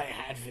Yeah. people they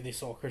had for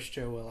this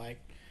orchestra were like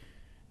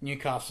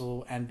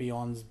Newcastle and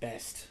Beyond's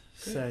best.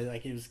 So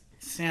like it was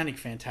sounding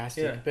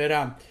fantastic. Yeah.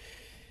 But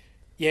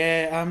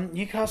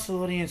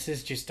Newcastle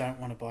audiences just don't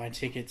want to buy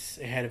tickets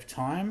ahead of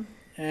time,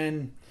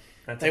 and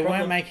That's they a problem.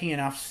 weren't making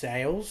enough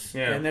sales.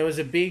 Yeah. And there was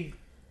a big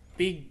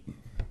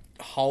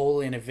hole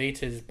in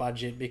Evita's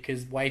budget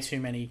because way too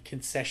many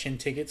concession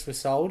tickets were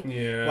sold.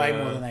 Yeah. Way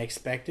more than they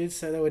expected.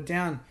 So they were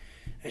down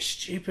a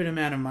stupid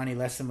amount of money,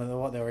 less than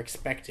what they were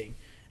expecting.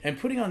 And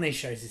putting on these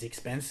shows is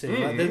expensive.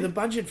 Like the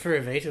budget for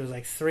Evita was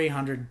like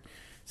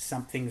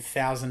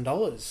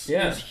 $300,000.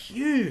 Yeah. It was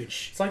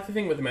huge. It's like the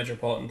thing with the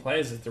Metropolitan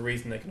Players is the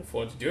reason they can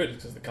afford to do it is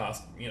because the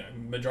cast,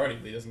 majority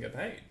of it doesn't get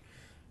paid.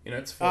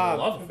 It's for the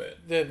love of it.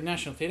 The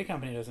National Theatre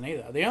Company doesn't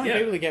either. The only Yeah.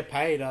 people who get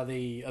paid are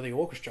the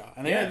orchestra.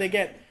 And Yeah. they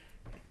get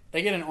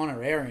an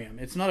honorarium.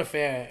 It's not a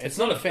fair. It's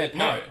not a fair pay.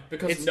 No,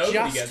 because nobody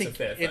just gets to, a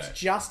fair It's pay.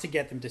 just to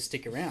get them to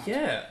stick around.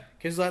 Yeah.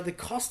 Because like the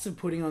cost of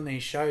putting on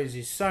these shows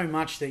is so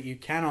much that you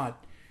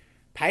cannot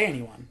pay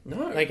anyone.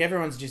 No. Like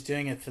everyone's just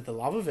doing it for the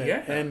love of it.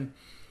 Yeah.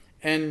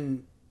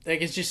 And like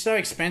it's just so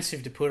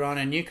expensive to put on.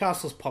 And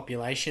Newcastle's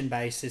population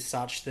base is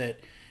such that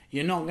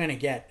you're not going to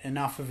get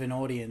enough of an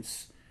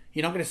audience.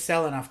 You're not going to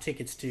sell enough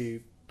tickets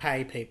to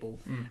pay people,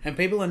 and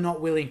people are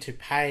not willing to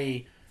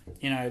pay.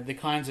 The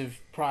kinds of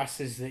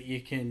prices that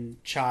you can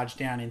charge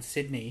down in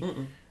Sydney.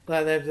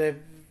 Like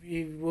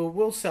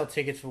we'll sell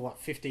tickets for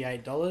what,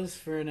 $58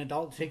 for an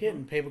adult ticket,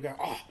 and people go,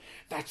 "Oh,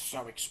 that's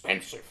so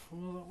expensive."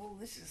 Well,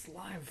 this is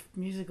live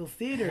musical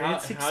theatre. How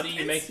It's do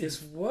you make expensive.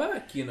 this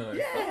work?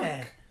 Yeah,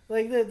 Fuck.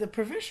 like the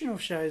professional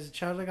shows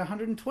charge like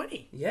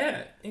 $120.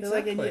 Yeah, They're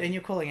like, exactly. and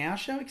you're calling our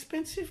show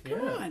expensive? Come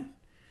Yeah. on.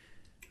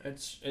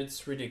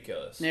 It's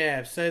ridiculous.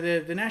 Yeah, so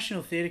the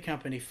National Theatre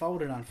Company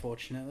folded,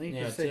 unfortunately.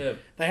 Yeah, 'cause it did.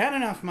 they had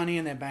enough money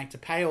in their bank to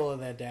pay all of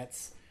their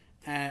debts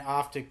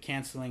after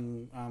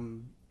cancelling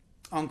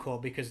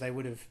Encore because they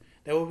were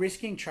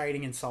risking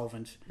trading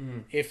insolvent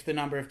if the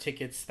number of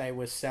tickets they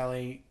were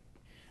selling,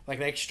 like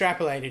they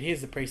extrapolated,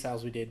 here's the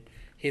pre-sales we did,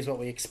 here's what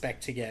we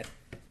expect to get,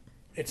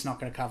 it's not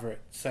going to cover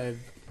it. So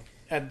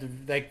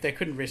they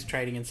couldn't risk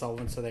trading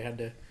insolvent, so they had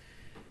to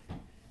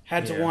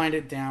wind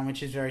it down,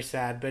 which is very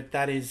sad. But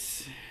that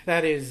is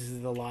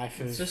the life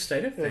It's of a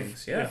state of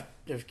things, yeah.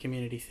 of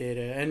community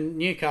theatre, and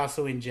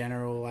Newcastle in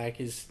general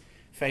is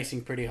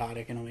facing pretty hard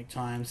economic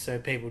times. So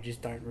people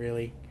just don't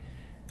really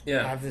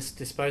have this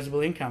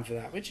disposable income for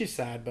that, which is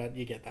sad, but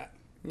you get that.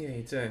 Yeah,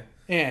 you do.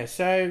 Yeah.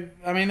 So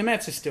I mean, the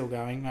Mets are still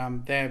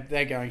going.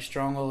 They're going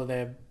strong. All of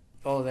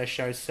their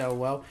shows sell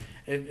well,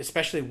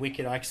 especially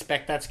Wicked. I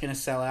expect that's going to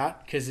sell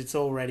out because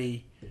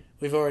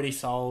we've already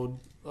sold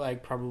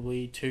like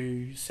probably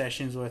 2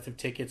 sessions worth of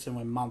tickets and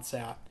we're months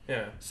out.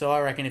 Yeah. So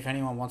I reckon if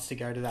anyone wants to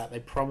go to that, they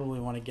probably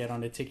want to get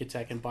onto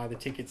Ticketek and buy the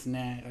tickets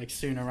now, like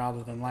sooner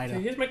rather than later. So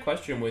here's my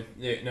question with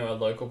a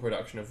local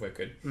production of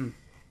Wicked.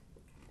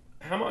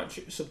 How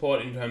much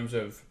support in terms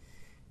of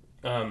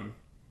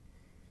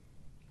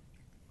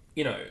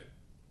you know,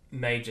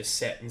 major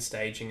set and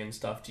staging and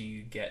stuff do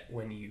you get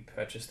when you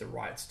purchase the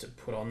rights to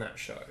put on that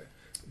show?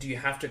 Do you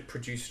have to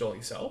produce it all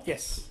yourself?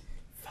 Yes.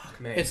 Fuck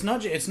man. It's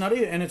not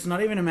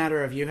even a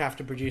matter of you have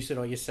to produce it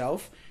all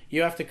yourself.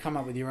 You have to come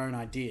up with your own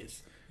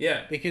ideas.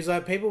 Yeah. Because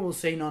people will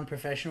see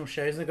non-professional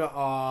shows and they go,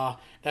 oh,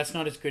 that's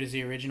not as good as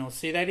the original.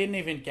 See, they didn't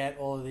even get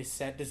all of this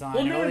set design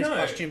and all these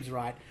costumes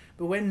right.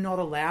 But we're not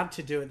allowed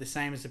to do it the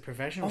same as the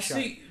professional show.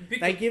 See,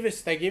 they give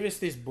us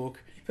this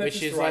book,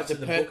 which is like we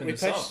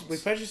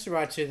purchased the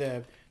right to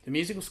the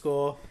musical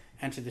score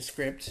and to the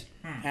script,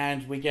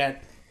 and we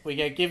get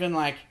given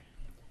like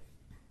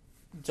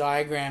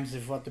diagrams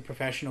of what the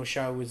professional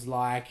show was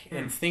like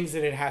and things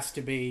that it has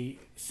to be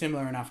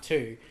similar enough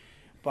to.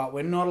 But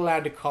we're not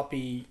allowed to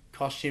copy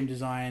costume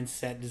design,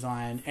 set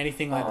design,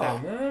 anything like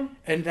that. Man.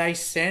 And they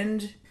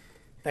send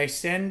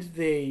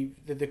the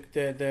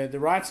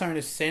rights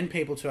owners send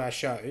people to our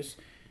shows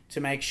to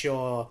make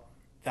sure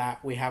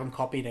that we haven't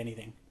copied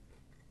anything.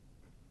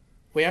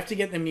 We have to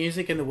get the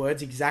music and the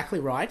words exactly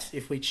right.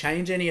 If we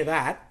change any of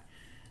that,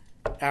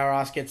 our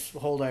ass gets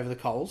hauled over the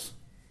coals.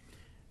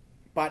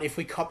 But if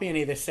we copy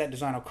any of the set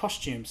design or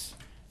costumes,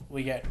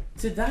 we get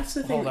so that's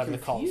the thing hauled that over the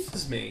coals.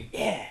 confuses me.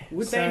 Yeah.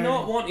 Would they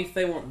not want, if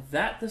they want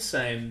that the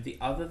same, the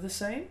other the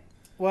same?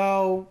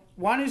 Well,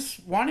 one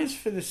is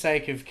for the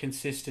sake of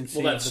consistency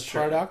of the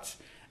product,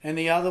 and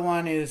the other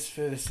one is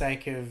for the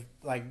sake of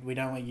like we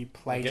don't want you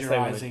plagiarizing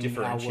I guess they want to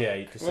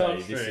differentiate to say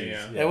this is.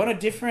 Yeah. They want to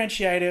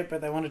differentiate it,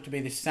 but they want it to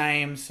be the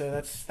same. So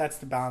that's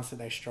the balance that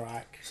they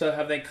strike. So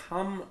have they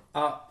come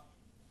up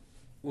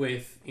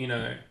with, you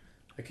know,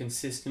 a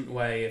consistent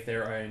way of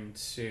their own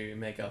to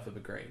make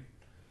Alphabet Green?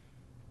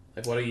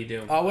 Like, what are you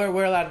doing? Oh,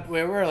 we're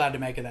allowed to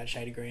make it that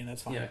shade of green.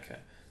 That's fine. Yeah, okay.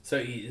 So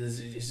is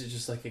it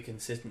just like a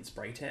consistent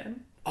spray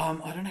tan? I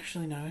don't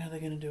actually know how they're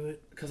gonna do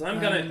it. Because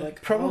I'm gonna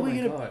like probably oh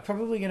my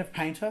gonna God.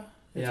 painter.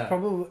 It's Yeah.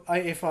 probably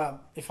if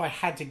I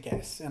had to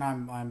guess, and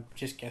I'm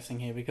just guessing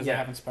here because I Yeah.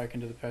 haven't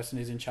spoken to the person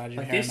who's in charge of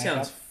Like, hair this and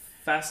makeup. sounds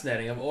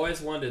fascinating. I've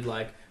always wondered,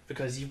 like,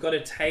 because you've got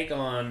to take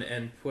on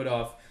and put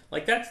off,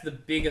 like, that's the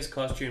biggest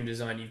costume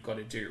design you've got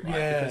to do, right?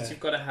 Yeah. Because you've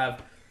got to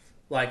have,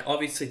 like,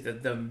 obviously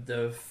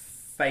the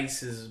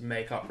face is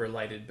makeup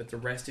related, but the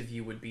rest of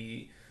you would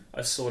be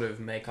a sort of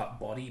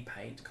makeup body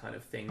paint kind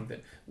of thing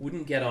that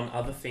wouldn't get on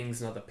other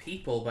things and other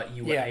people, but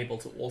you were Yeah. able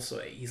to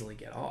also easily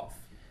get off.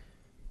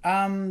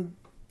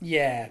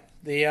 Yeah,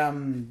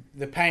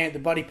 the paint, the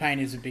body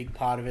paint is a big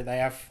part of it.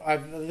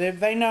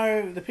 They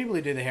know the people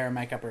who do the hair and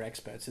makeup are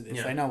experts at this.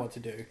 Yeah. They know what to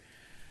do.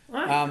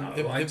 I'm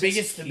The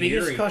biggest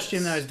curious.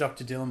 costume though is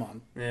Dr.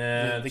 Dillamon,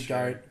 Yeah, the true.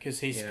 goat, because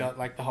he's Yeah. got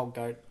like the whole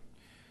goat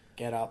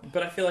get up.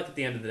 But I feel like at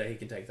the end of the day, he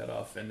can take that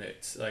off, and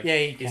it's like Yeah,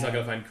 he he's not can.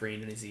 going to find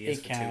green in his ears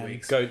He for can. 2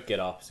 weeks. Goat get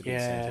up is a good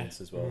Yeah. sentence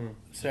as well. Mm.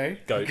 So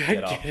Goat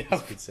get up is a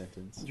good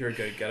sentence. You're a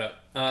goat get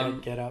up.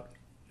 goat get up.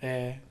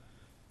 Yeah.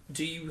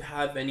 Do you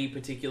have any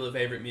particular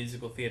favorite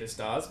musical theatre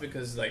stars?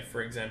 Because, like,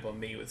 for example,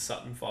 me with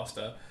Sutton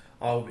Foster,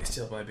 I'll be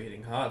still my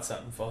beating heart,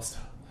 Sutton Foster.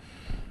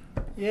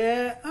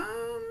 Yeah.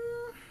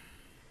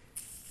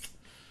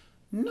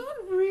 Not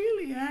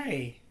really,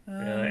 eh?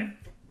 Really?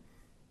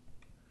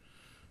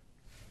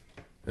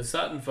 The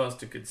Sutton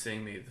Foster could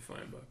sing me the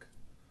phone book.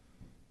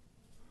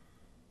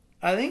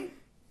 I think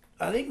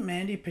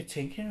Mandy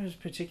Patinkin was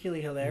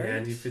particularly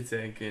hilarious. Mandy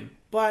Patinkin.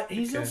 But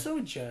he's Okay. also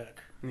a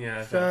jerk. Yeah.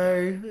 I think-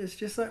 So it's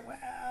just like,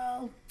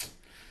 well,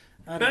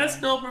 I don't That's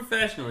know. not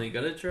professional. You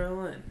got to draw a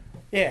line.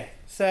 Yeah.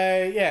 So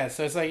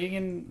it's like you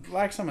can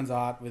like someone's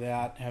art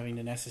without having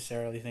to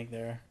necessarily think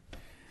they're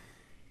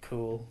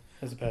cool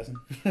as a person.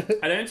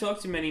 I don't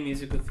talk to many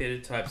musical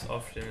theatre types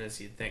often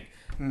as you'd think,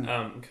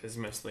 Mm. because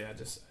mostly I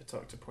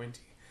talk to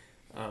Pointy,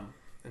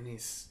 and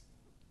he's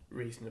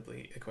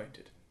reasonably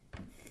acquainted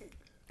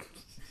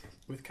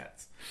with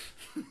cats.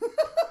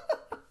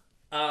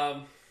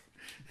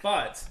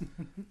 But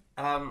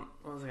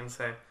what was I going to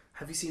say?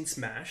 Have you seen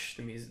Smash,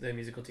 the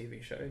musical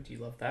TV show? Do you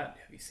love that?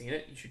 Have you seen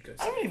it? You should go see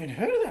I it. haven't even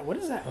heard of that. What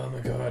is that? Oh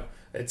my god,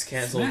 it's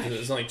cancelled because Smash. it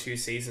was only 2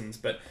 seasons.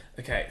 But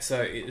okay,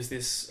 so it was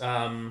this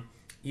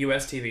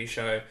US TV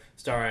show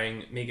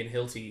starring Megan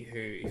Hilty,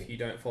 who, if you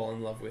don't fall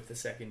in love with the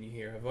second you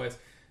hear her voice,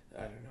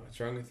 I don't know what's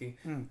wrong with you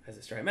as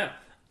a straight man.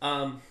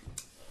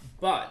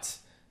 But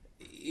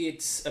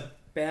it's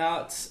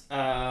about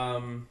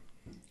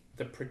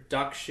the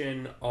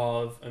production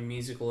of a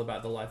musical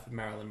about the life of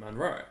Marilyn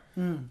Monroe,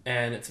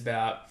 and it's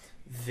about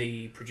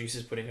the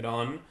producers putting it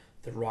on,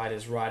 the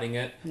writers writing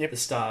it, Yep. the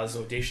stars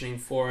auditioning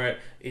for it,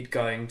 it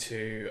going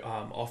to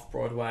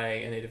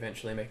off-Broadway, and it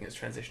eventually making its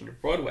transition to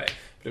Broadway.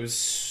 But it was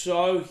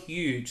so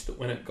huge that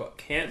when it got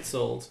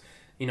cancelled,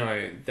 you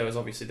know, there was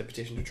obviously the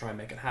petition to try and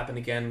make it happen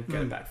again,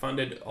 get it back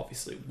funded.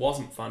 Obviously it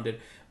wasn't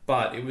funded,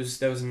 but there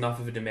was enough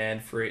of a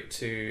demand for it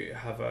to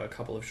have a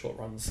couple of short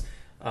runs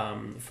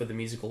for the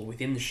musical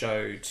within the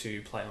show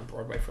to play on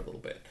Broadway for a little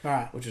bit,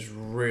 Right. which is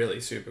really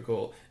super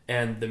cool.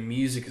 And the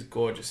music is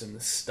gorgeous, and the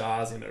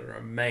stars in it are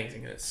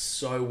amazing, and it's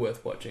so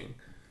worth watching.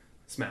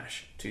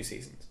 Smash, 2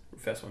 seasons.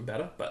 First one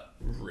better, but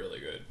really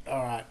good.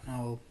 All right.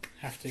 I'll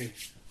have to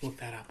look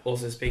that up.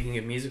 Also, speaking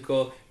of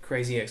musical,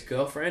 Crazy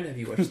Ex-Girlfriend, have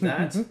you watched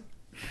that?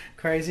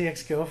 Crazy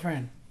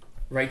Ex-Girlfriend.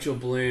 Rachel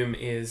Bloom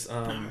is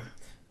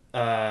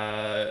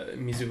a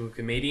musical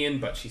comedian,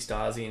 but she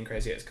stars in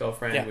Crazy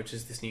Ex-Girlfriend, Yeah. which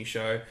is this new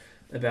show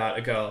about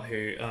a girl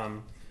who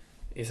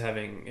is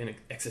having an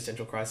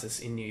existential crisis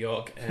in New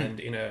York and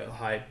in a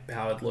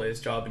high-powered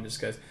lawyer's job, and just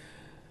goes.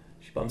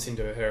 She bumps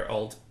into her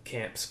old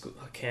camp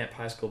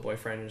high school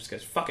boyfriend and just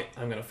goes, "Fuck it,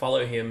 I'm going to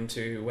follow him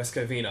to West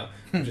Covina,"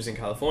 which is in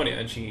California,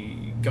 and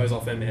she goes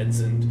off her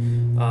meds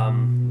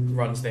and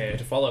runs there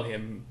to follow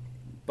him,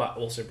 but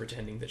also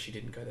pretending that she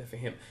didn't go there for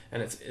him.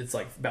 And it's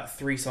like about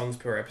 3 songs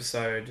per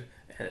episode,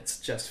 and it's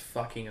just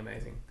fucking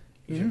amazing.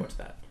 You should watch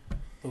that.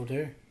 Will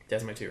do.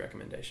 There's my 2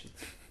 recommendations.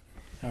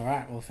 All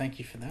right. Well, thank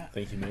you for that.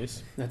 Thank you,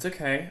 Moose. That's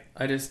okay.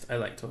 I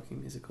like talking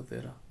musical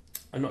theatre.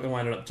 I'm not going to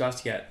wind it up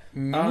just yet.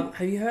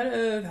 Have you heard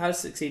of How to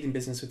Succeed in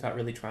Business Without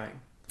Really Trying?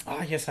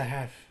 Oh, yes, I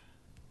have.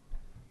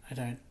 I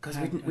don't. Because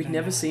I we'd don't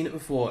never know. seen it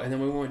before, and then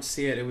we went to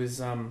see it. It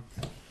was went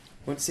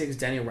to see it because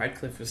Daniel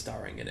Radcliffe was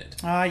starring in it,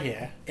 Oh,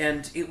 yeah.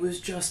 and it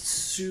was just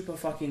super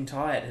fucking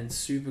tight and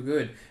super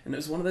good. And it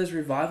was one of those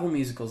revival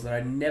musicals that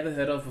I'd never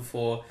heard of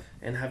before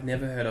and have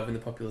never heard of in the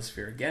popular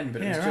sphere again.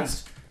 But it Yeah, was right.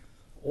 just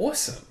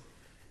awesome.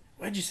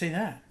 Where'd you see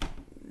that?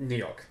 New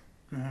York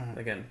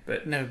again,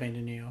 but Never been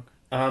to New York.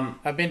 um,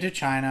 I've been to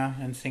China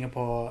and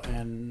Singapore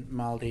and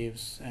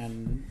Maldives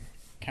and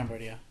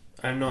Cambodia.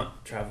 I'm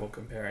not travel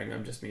comparing.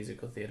 I'm just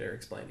musical theatre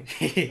explaining.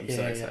 I'm so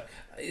Yeah, excited.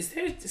 Is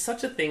there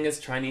such a thing as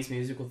Chinese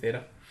musical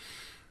theatre?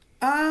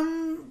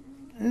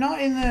 Not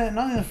in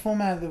the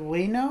format that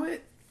we know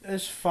it.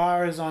 As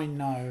far as I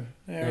know,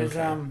 there is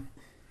Okay.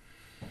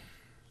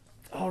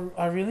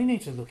 I really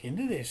need to look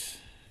into this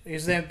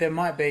because there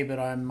might be, but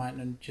I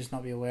might just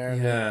not be aware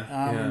of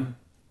Yeah, it.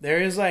 There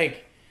is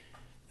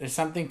there's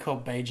something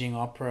called Beijing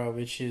opera,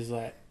 which is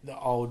like the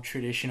old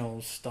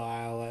traditional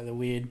style, like the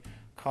weird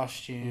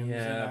costumes.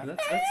 Yeah, and but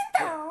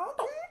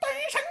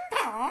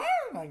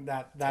like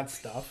that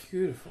stuff.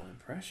 beautiful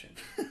impression.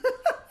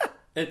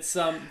 It's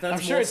that's I'm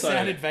sure more it so,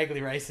 sounded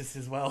vaguely racist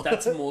as well.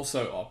 That's more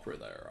so opera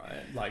though,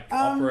 right? Like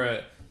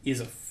opera is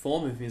a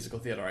form of musical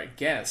theatre, I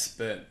guess,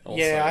 but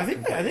also yeah, I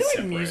think completely like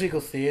separate. musical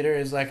theatre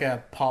is like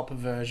a pop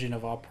version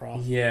of opera.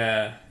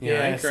 Yeah, I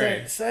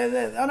agree. So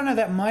that, I don't know,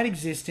 that might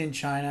exist in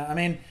China. I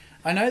mean,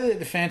 I know that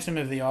the Phantom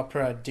of the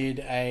Opera did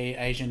a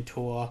Asian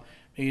tour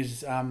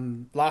because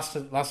last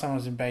time I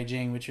was in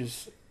Beijing, which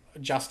was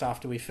just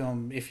after we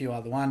filmed If You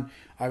Are the One,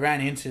 I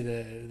ran into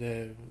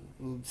the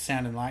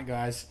Sound and Light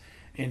guys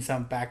in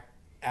some back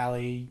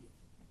alley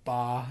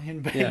bar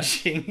in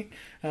Beijing.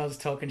 I was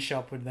talking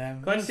shop with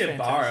them. I It just was see a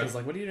bar. I fantastic. was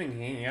like, "What are you doing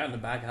hanging out in the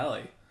back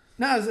alley?"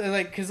 No, it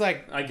was because I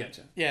get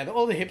you. yeah,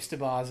 all the hipster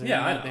bars are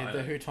Yeah, I in know, the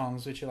I know.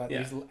 hutongs, which are like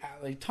Yeah.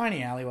 these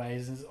tiny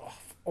alleyways. It's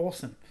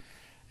awesome.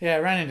 Yeah, I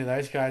ran into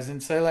those guys,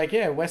 and so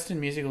Western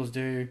musicals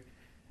do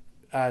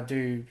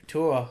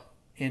tour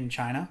in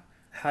China.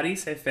 How do you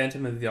say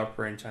Phantom of the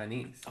Opera in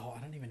Chinese? Oh,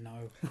 I don't even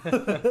know.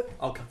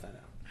 I'll cut that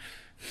out.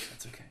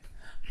 That's okay.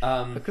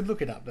 I could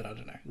look it up, but I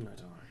don't know. No,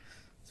 don't worry.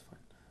 It's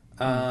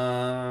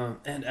fine.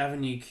 And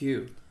Avenue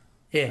Q.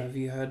 Yeah, Have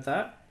you heard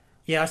that?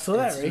 yeah, I saw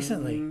that It's an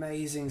recently.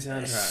 amazing It's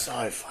soundtrack.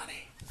 so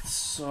funny.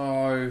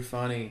 So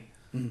funny.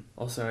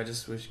 Also, I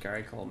just wish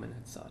Gary Coleman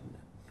had started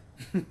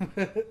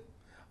it.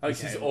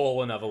 This is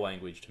all another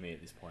language to me at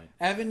this point.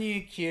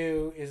 Avenue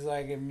Q is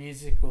like a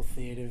musical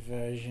theatre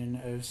version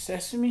of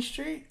Sesame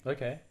Street,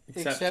 Okay.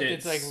 except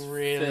it's like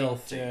really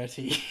filthy.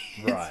 dirty.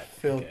 Right.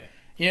 filth. Okay.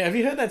 Yeah, have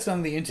you heard that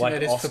song? The Internet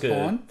Like is for Oscar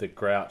porn. the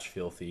Grouch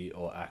filthy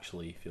or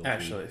actually filthy?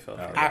 Actually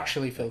filthy. Right.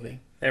 Actually filthy.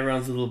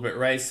 Everyone's a little bit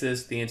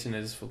racist. The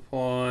internet is for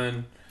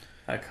porn.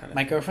 That kind of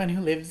My thing. girlfriend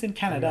who lives in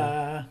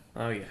Canada.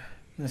 Oh, yeah.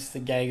 This is the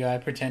gay guy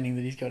pretending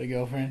that he's got a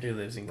girlfriend. Who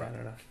lives in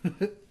Canada.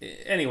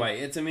 Anyway,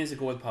 it's a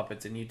musical with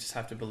puppets, and you just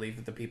have to believe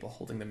that the people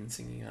holding them and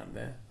singing aren't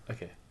there.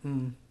 Okay.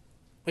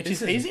 Which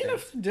This is easy is-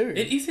 enough to do.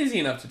 It is easy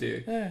enough to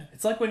do. Yeah.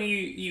 It's like when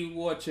you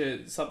watch a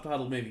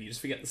subtitled movie, you just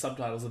forget the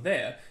subtitles are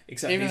there,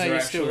 except Even these though are you're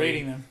actually, still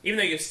reading them. Even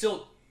though you're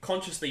still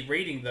consciously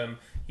reading them,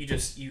 you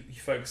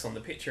focus on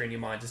the picture and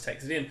your mind just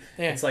takes it in.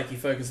 Yeah. It's like you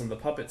focus on the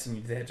puppets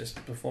and they're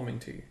just performing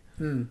to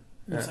you.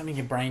 It's something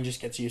your brain just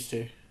gets used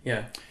to.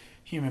 Yeah.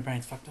 Human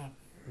brain's fucked up.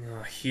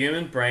 Oh,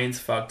 human brains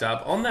fucked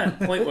up. On that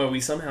point where we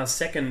somehow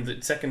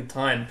second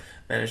time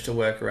managed to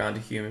work around a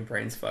human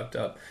brains fucked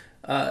up.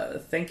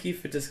 Thank you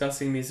for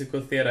discussing musical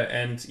theatre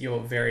and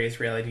your various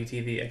reality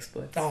TV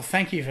exploits. Oh,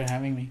 thank you for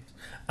having me.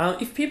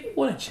 If people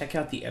want to check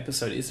out the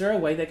episode, is there a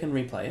way they can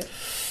replay it?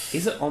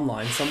 Is it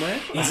online somewhere?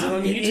 Is it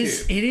on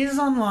YouTube? It is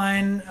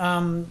online.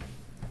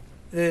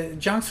 The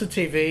Junks for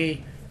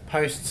TV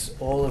posts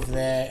all of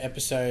their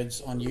episodes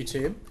on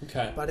YouTube,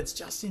 Okay. but it's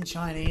just in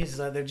Chinese.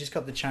 Like they've just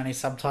got the Chinese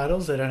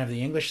subtitles. They don't have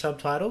the English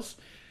subtitles.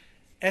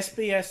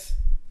 SBS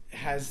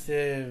has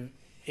the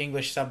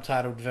English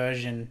subtitled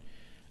version,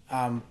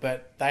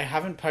 but they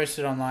haven't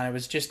posted online. It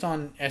was just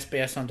on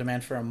SBS On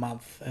Demand for a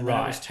month, and then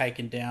it was Right.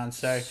 taken down.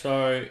 So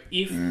So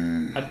if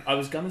I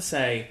was going to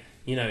say,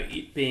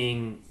 it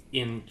being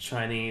in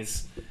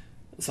Chinese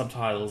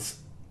subtitles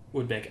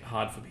would make it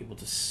hard for people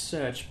to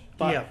search,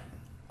 but yeah.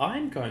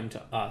 I'm going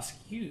to ask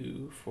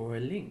you for a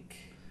link.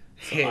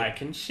 so Yeah. I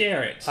can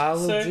share it. I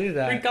will so do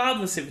that.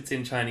 regardless if it's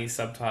in Chinese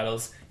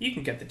subtitles, you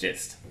can get the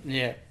gist.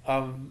 Yeah,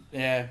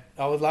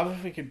 I would love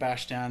if we could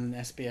bash down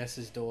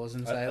SBS's doors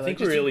and say, I like, think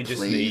we really just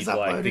please need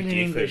like upload the it in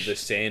gif of English. the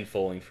sand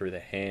falling through the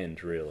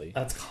hand. Really.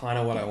 That's kind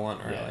of what I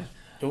want, really.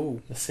 Yeah.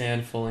 Ooh, The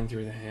sand falling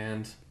through the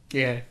hand.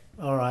 yeah.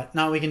 All right,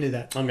 no, we can do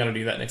that. I'm going to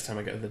do that next time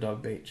I go to the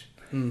dog beach.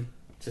 Mm.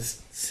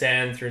 Just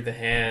sand through the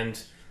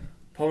hand.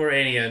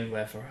 Pomeranian,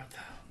 wherefore art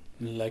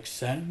thou? Like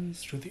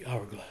sands through the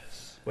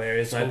hourglass. Where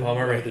is my So are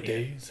Pomeranian? the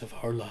days of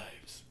our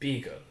lives.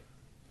 Beagle.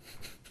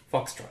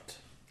 Foxtrot.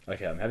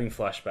 Okay, I'm having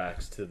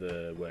flashbacks to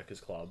the Workers'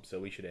 Club, so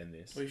we should end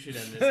this. We should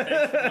end this.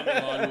 Thanks for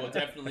coming on. We'll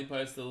definitely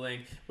post the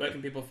link. Where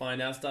can people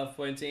find our stuff,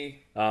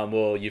 Pointy?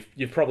 Well,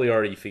 you've probably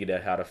already figured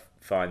out how to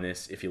find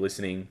this if you're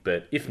listening,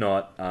 but if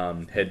not,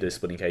 head to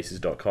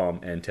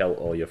splittingcases.com and tell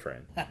all your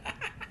friends.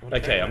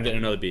 Okay, I'm getting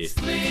another beer.